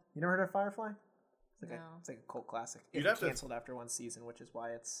heard of that. You never heard of Firefly? No. It's like a cult classic. You'd It canceled after 1 season, which is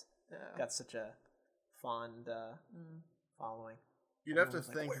why it's got such a fond following. You'd have to Everyone's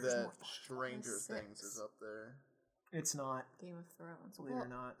like, think "Where's that more Stranger 6? Things is up there. It's not. Game of Thrones. Believe it or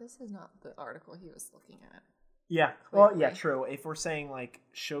not. This is not the article he was looking at. Yeah. Clearly. Well, yeah, true. If we're saying like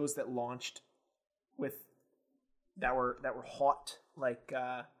shows that launched with that were hot like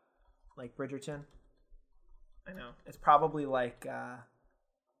Bridgerton, I know it's probably like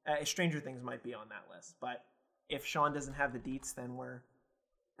Stranger Things might be on that list. But if Sean doesn't have the deets, then we're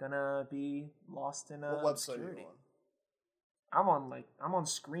gonna be lost in What website obscurity. are you on? I'm on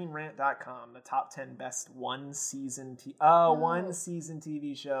ScreenRant.com, the top 10 best one season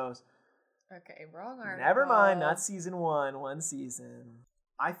TV shows. Okay, wrong article. Never mind, not season 1, 1 season.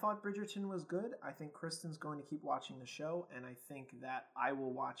 I thought Bridgerton was good. I think Kristen's going to keep watching the show, and I think that I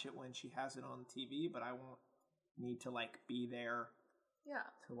will watch it when she has it on TV, but I won't need to like be there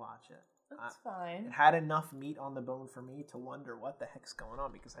to watch it. That's fine. It had enough meat on the bone for me to wonder what the heck's going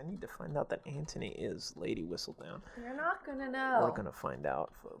on, because I need to find out that Anthony is Lady Whistledown. You're not gonna know. We're gonna find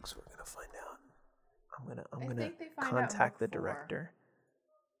out, folks. We're gonna find out. I'm gonna think they find out contact the before. director.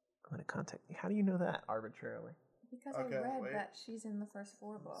 I'm gonna contact. How do you know that arbitrarily? Because Okay, I read wait. that she's in the first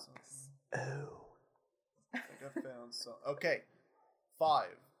 4 books. Oh, I think I found some. Okay,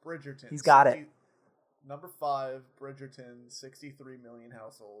 5 Bridgerton. He's got it. Number 5 Bridgerton, 63 million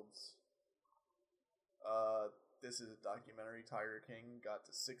households. This is a documentary. Tiger King got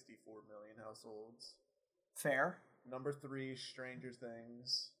to 64 million households. fair. Number 3 Stranger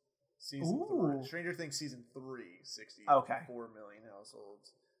Things, season 3. Stranger Things season 3, 64 million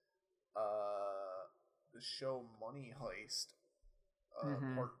households. The show Money Heist,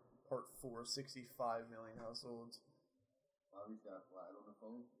 Part 4, 65 million households. Bobby's got Vlad on the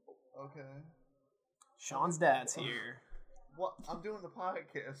phone. Okay. Sean's dad's here. What? I'm doing the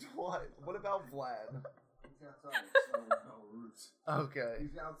podcast. What? What about Vlad? He's outside. So no roofs. Okay.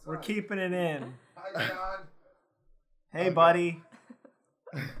 He's outside. We're keeping it in. Hi, John. Hey, Okay. buddy.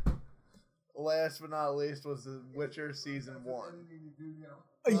 Last but not least was The Witcher Season 1.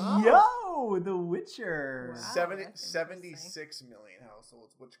 Yo, The Witcher. Wow. 70, that's 76 million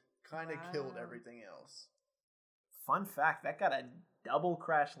households, which kind of killed Wow. everything else. Fun fact, that got a double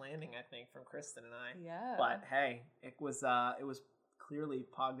crash landing, I think, from Kristen and I. Yeah. But hey, it was clearly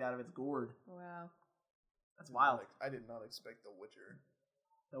pogged out of its gourd. Wow. That's wild. I did not expect The Witcher.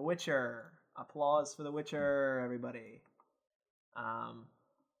 The Witcher. Applause for The Witcher, everybody. I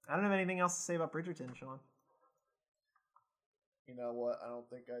don't have anything else to say about Bridgerton, Sean. You know what? I don't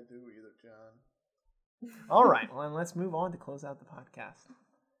think I do either, John. All right, well, then let's move on to close out the podcast.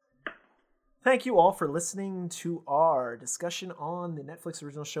 Thank you all for listening to our discussion on the Netflix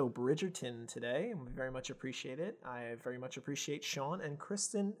original show Bridgerton today. We very much appreciate it. I very much appreciate Sean and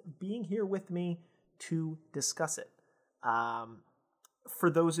Kristen being here with me to discuss it. For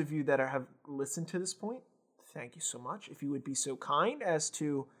those of you that have listened to this point, thank you so much. If you would be so kind as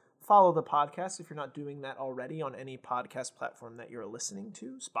to follow the podcast if you're not doing that already on any podcast platform that you're listening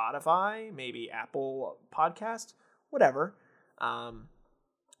to, Spotify, maybe Apple Podcast, whatever.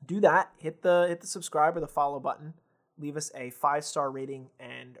 Do that. Hit the subscribe or the follow button. Leave us a 5-star rating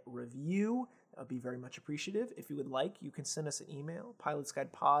and review. That would be very much appreciative. If you would like, you can send us an email,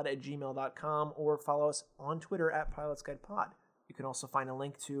 pilotsguidepod@gmail.com, or follow us on Twitter @pilotsguidepod. You can also find a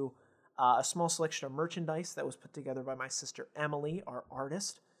link to a small selection of merchandise that was put together by my sister Emily, our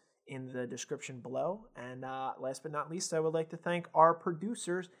artist, in the description below. And last but not least, I would like to thank our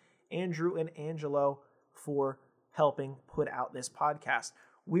producers, Andrew and Angelo, for helping put out this podcast.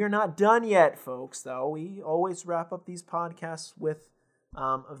 We are not done yet, folks, though. We always wrap up these podcasts with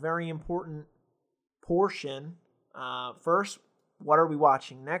a very important portion. First, what are we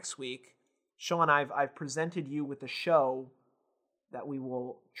watching next week? Sean, I've presented you with a show that we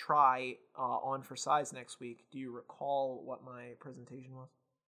will try on for size next week. Do you recall what my presentation was?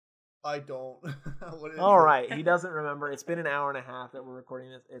 I don't. What is All it? right, he doesn't remember. It's been an hour and a half that we're recording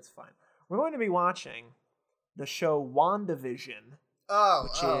this. It's fine. We're going to be watching the show WandaVision, Oh,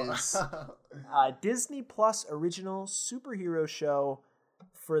 which is a Disney Plus original superhero show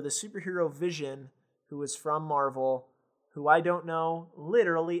for the superhero Vision, who is from Marvel, who I don't know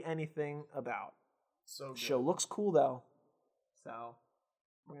literally anything about. so good. Show looks cool though, so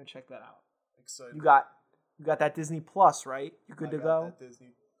we're gonna check that out. Excited. You got that Disney Plus, right? You're good to go. I got that Disney.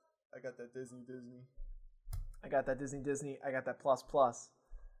 I got that Disney. I got that Plus.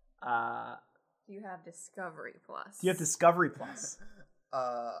 Do you have Discovery Plus? Do you have Discovery Plus?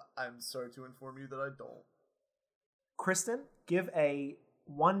 I'm sorry to inform you that I don't. Kristen, give a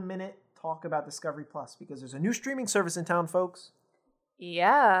 1-minute talk about Discovery Plus because there's a new streaming service in town, folks.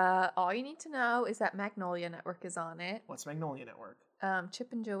 Yeah. All you need to know is that Magnolia Network is on it. What's Magnolia Network?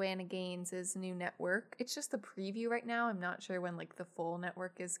 Chip and Joanna Gaines' new network. It's just the preview right now. I'm not sure when like the full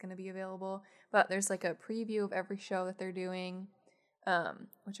network is going to be available, but there's like a preview of every show that they're doing,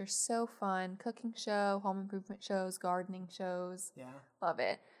 which are so fun. Cooking show, home improvement shows, gardening shows. Yeah. Love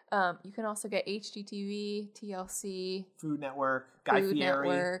it. You can also get HGTV, TLC, Food Network, Guy Food Fieri,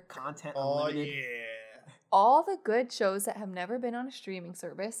 Network. Content Oh Unlimited. yeah. all the good shows that have never been on a streaming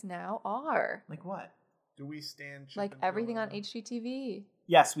service now are. Like what? Do we stand Chip Like and everything on Joanna? HGTV.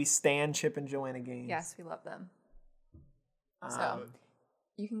 Yes, we stand Chip and Joanna Gaines. Yes, we love them. Um, So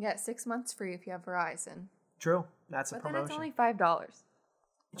you can get 6 months free if you have Verizon. True. That's a But then promotion. it's only $5.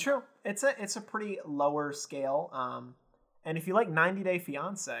 True. It's a pretty lower scale. And if you like 90 Day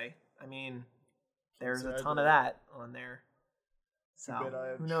Fiance, I mean, there's a Say I ton do. of that on there. Too So bad I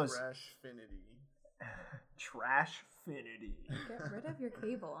have who knows? Trashfinity. Trashfinity. Get rid of your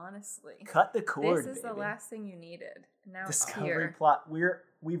cable, honestly. Cut the cord. This is the baby. last thing you needed. Now it's Discovery here. Plot.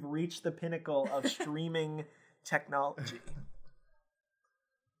 We've reached the pinnacle of streaming technology.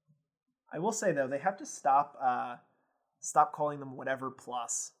 I will say though, they have to stop calling them whatever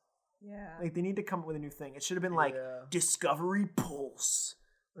plus. Yeah. Like they need to come up with a new thing. It should have been like Yeah. Discovery Pulse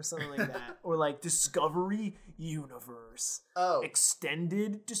or something like that, or like Discovery Universe, Oh,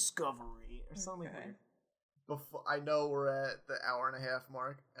 Extended Discovery, or something Okay. weird. before I know we're at the hour and a half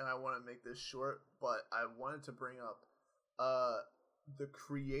mark, and I want to make this short, but I wanted to bring up, the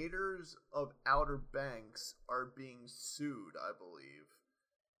creators of Outer Banks are being sued, I believe,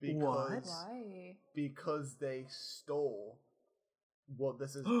 because Why? because they stole. Well,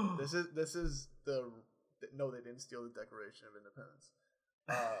 this is the no, they didn't steal the Declaration of Independence.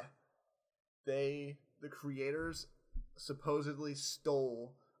 the creators supposedly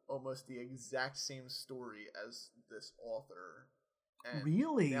stole almost the exact same story as this author. And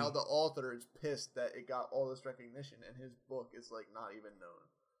Really? now the author is pissed that it got all this recognition and his book is like not even known.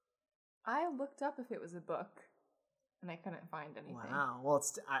 I looked up if it was a book, and I couldn't find anything. Wow. Well,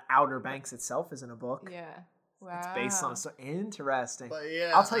 it's Outer Banks itself isn't a book. Yeah. Wow. It's based on interesting. But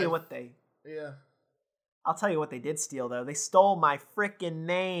yeah, I'll tell you what they did steal though. They stole my freaking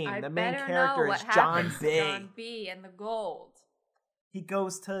name. I the main better character know is what John happens to B. John B. and the gold. He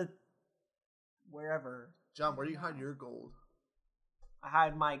goes to wherever. John, where do you hide your gold? I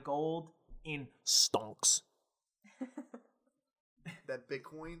hide my gold in stonks. That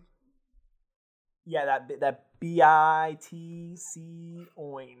Bitcoin? Yeah, that BITC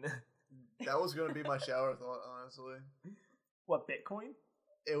oin. That was gonna be my shower thought, honestly. What, Bitcoin?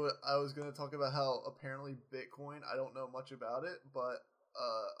 I was gonna talk about how apparently Bitcoin, I don't know much about it, but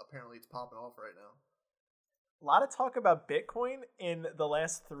apparently it's popping off right now. A lot of talk about Bitcoin in the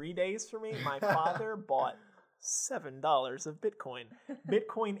last 3 days for me. My father bought $7 of Bitcoin.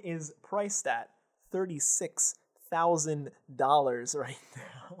 Bitcoin is priced at $36,000 right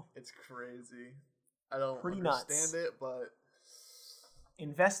now. It's crazy. I don't Pretty understand nuts. it, but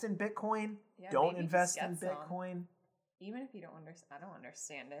Invest in Bitcoin. Yeah, Don't maybe invest just in get some. Bitcoin. Even if you don't understand, I don't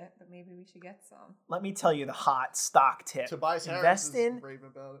understand it, but maybe we should get some. Let me tell you the hot stock tip. Tobias Harris Invest is in raving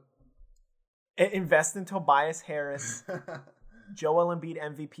about invest in Tobias Harris, it. Joel Embiid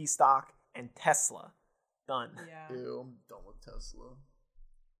MVP stock, and Tesla. Done. Yeah. Ew, I'm done with Tesla.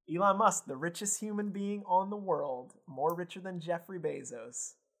 Elon Musk, the richest human being on the world, more richer than Jeffrey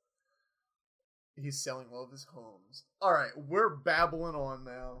Bezos. He's selling all of his homes. All right, we're babbling on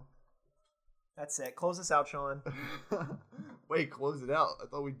now. That's it. Close this out, Sean. Wait, close it out. I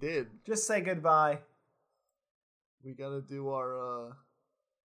thought we did. Just say goodbye. We gotta do our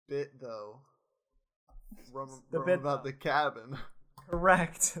bit though. Run bit, about though. the cabin.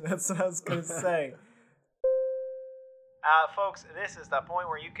 Correct. That's what I was going to say. Folks, this is the point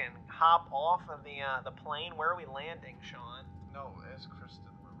where you can hop off of the plane. Where are we landing, Sean? No, ask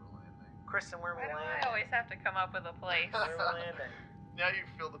Kristen where we're landing. Kristen, where are we Why do I landing? always have to come up with a place? Where are we landing? Now you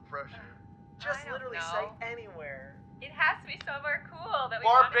feel the pressure. Just I don't literally know. say anywhere. It has to be somewhere cool that we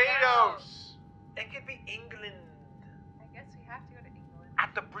want to go. Barbados! It could be England. I guess we have to go to England.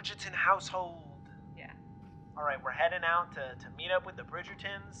 At the Bridgerton household. Yeah. All right, we're heading out to meet up with the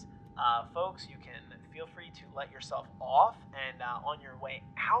Bridgertons. Folks, you can feel free to let yourself off, and on your way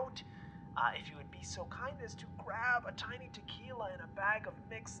out, if you would be so kind as to grab a tiny tequila and a bag of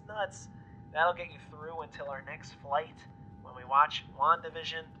mixed nuts, that'll get you through until our next flight when we watch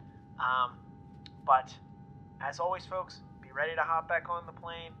WandaVision. But as always, folks, be ready to hop back on the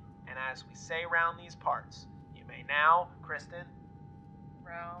plane, and as we say around these parts, you may now, Kristen.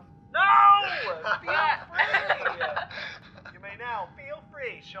 Rome. No! Feel free! You may now feel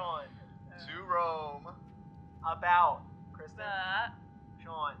free, Sean. To Rome. About Kristen, The...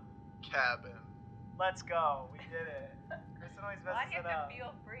 Sean. Cabin. Let's go. We did it. Kristen always Why messes do you it have up. to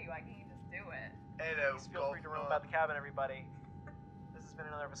feel free? Why can't you just do it? And Please feel free to roam about the cabin, everybody. This has been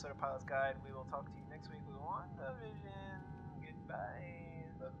another episode of Pilot's Guide. We will talk to you next week with WandaVision. Goodbye.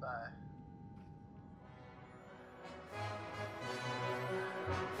 Bye-bye.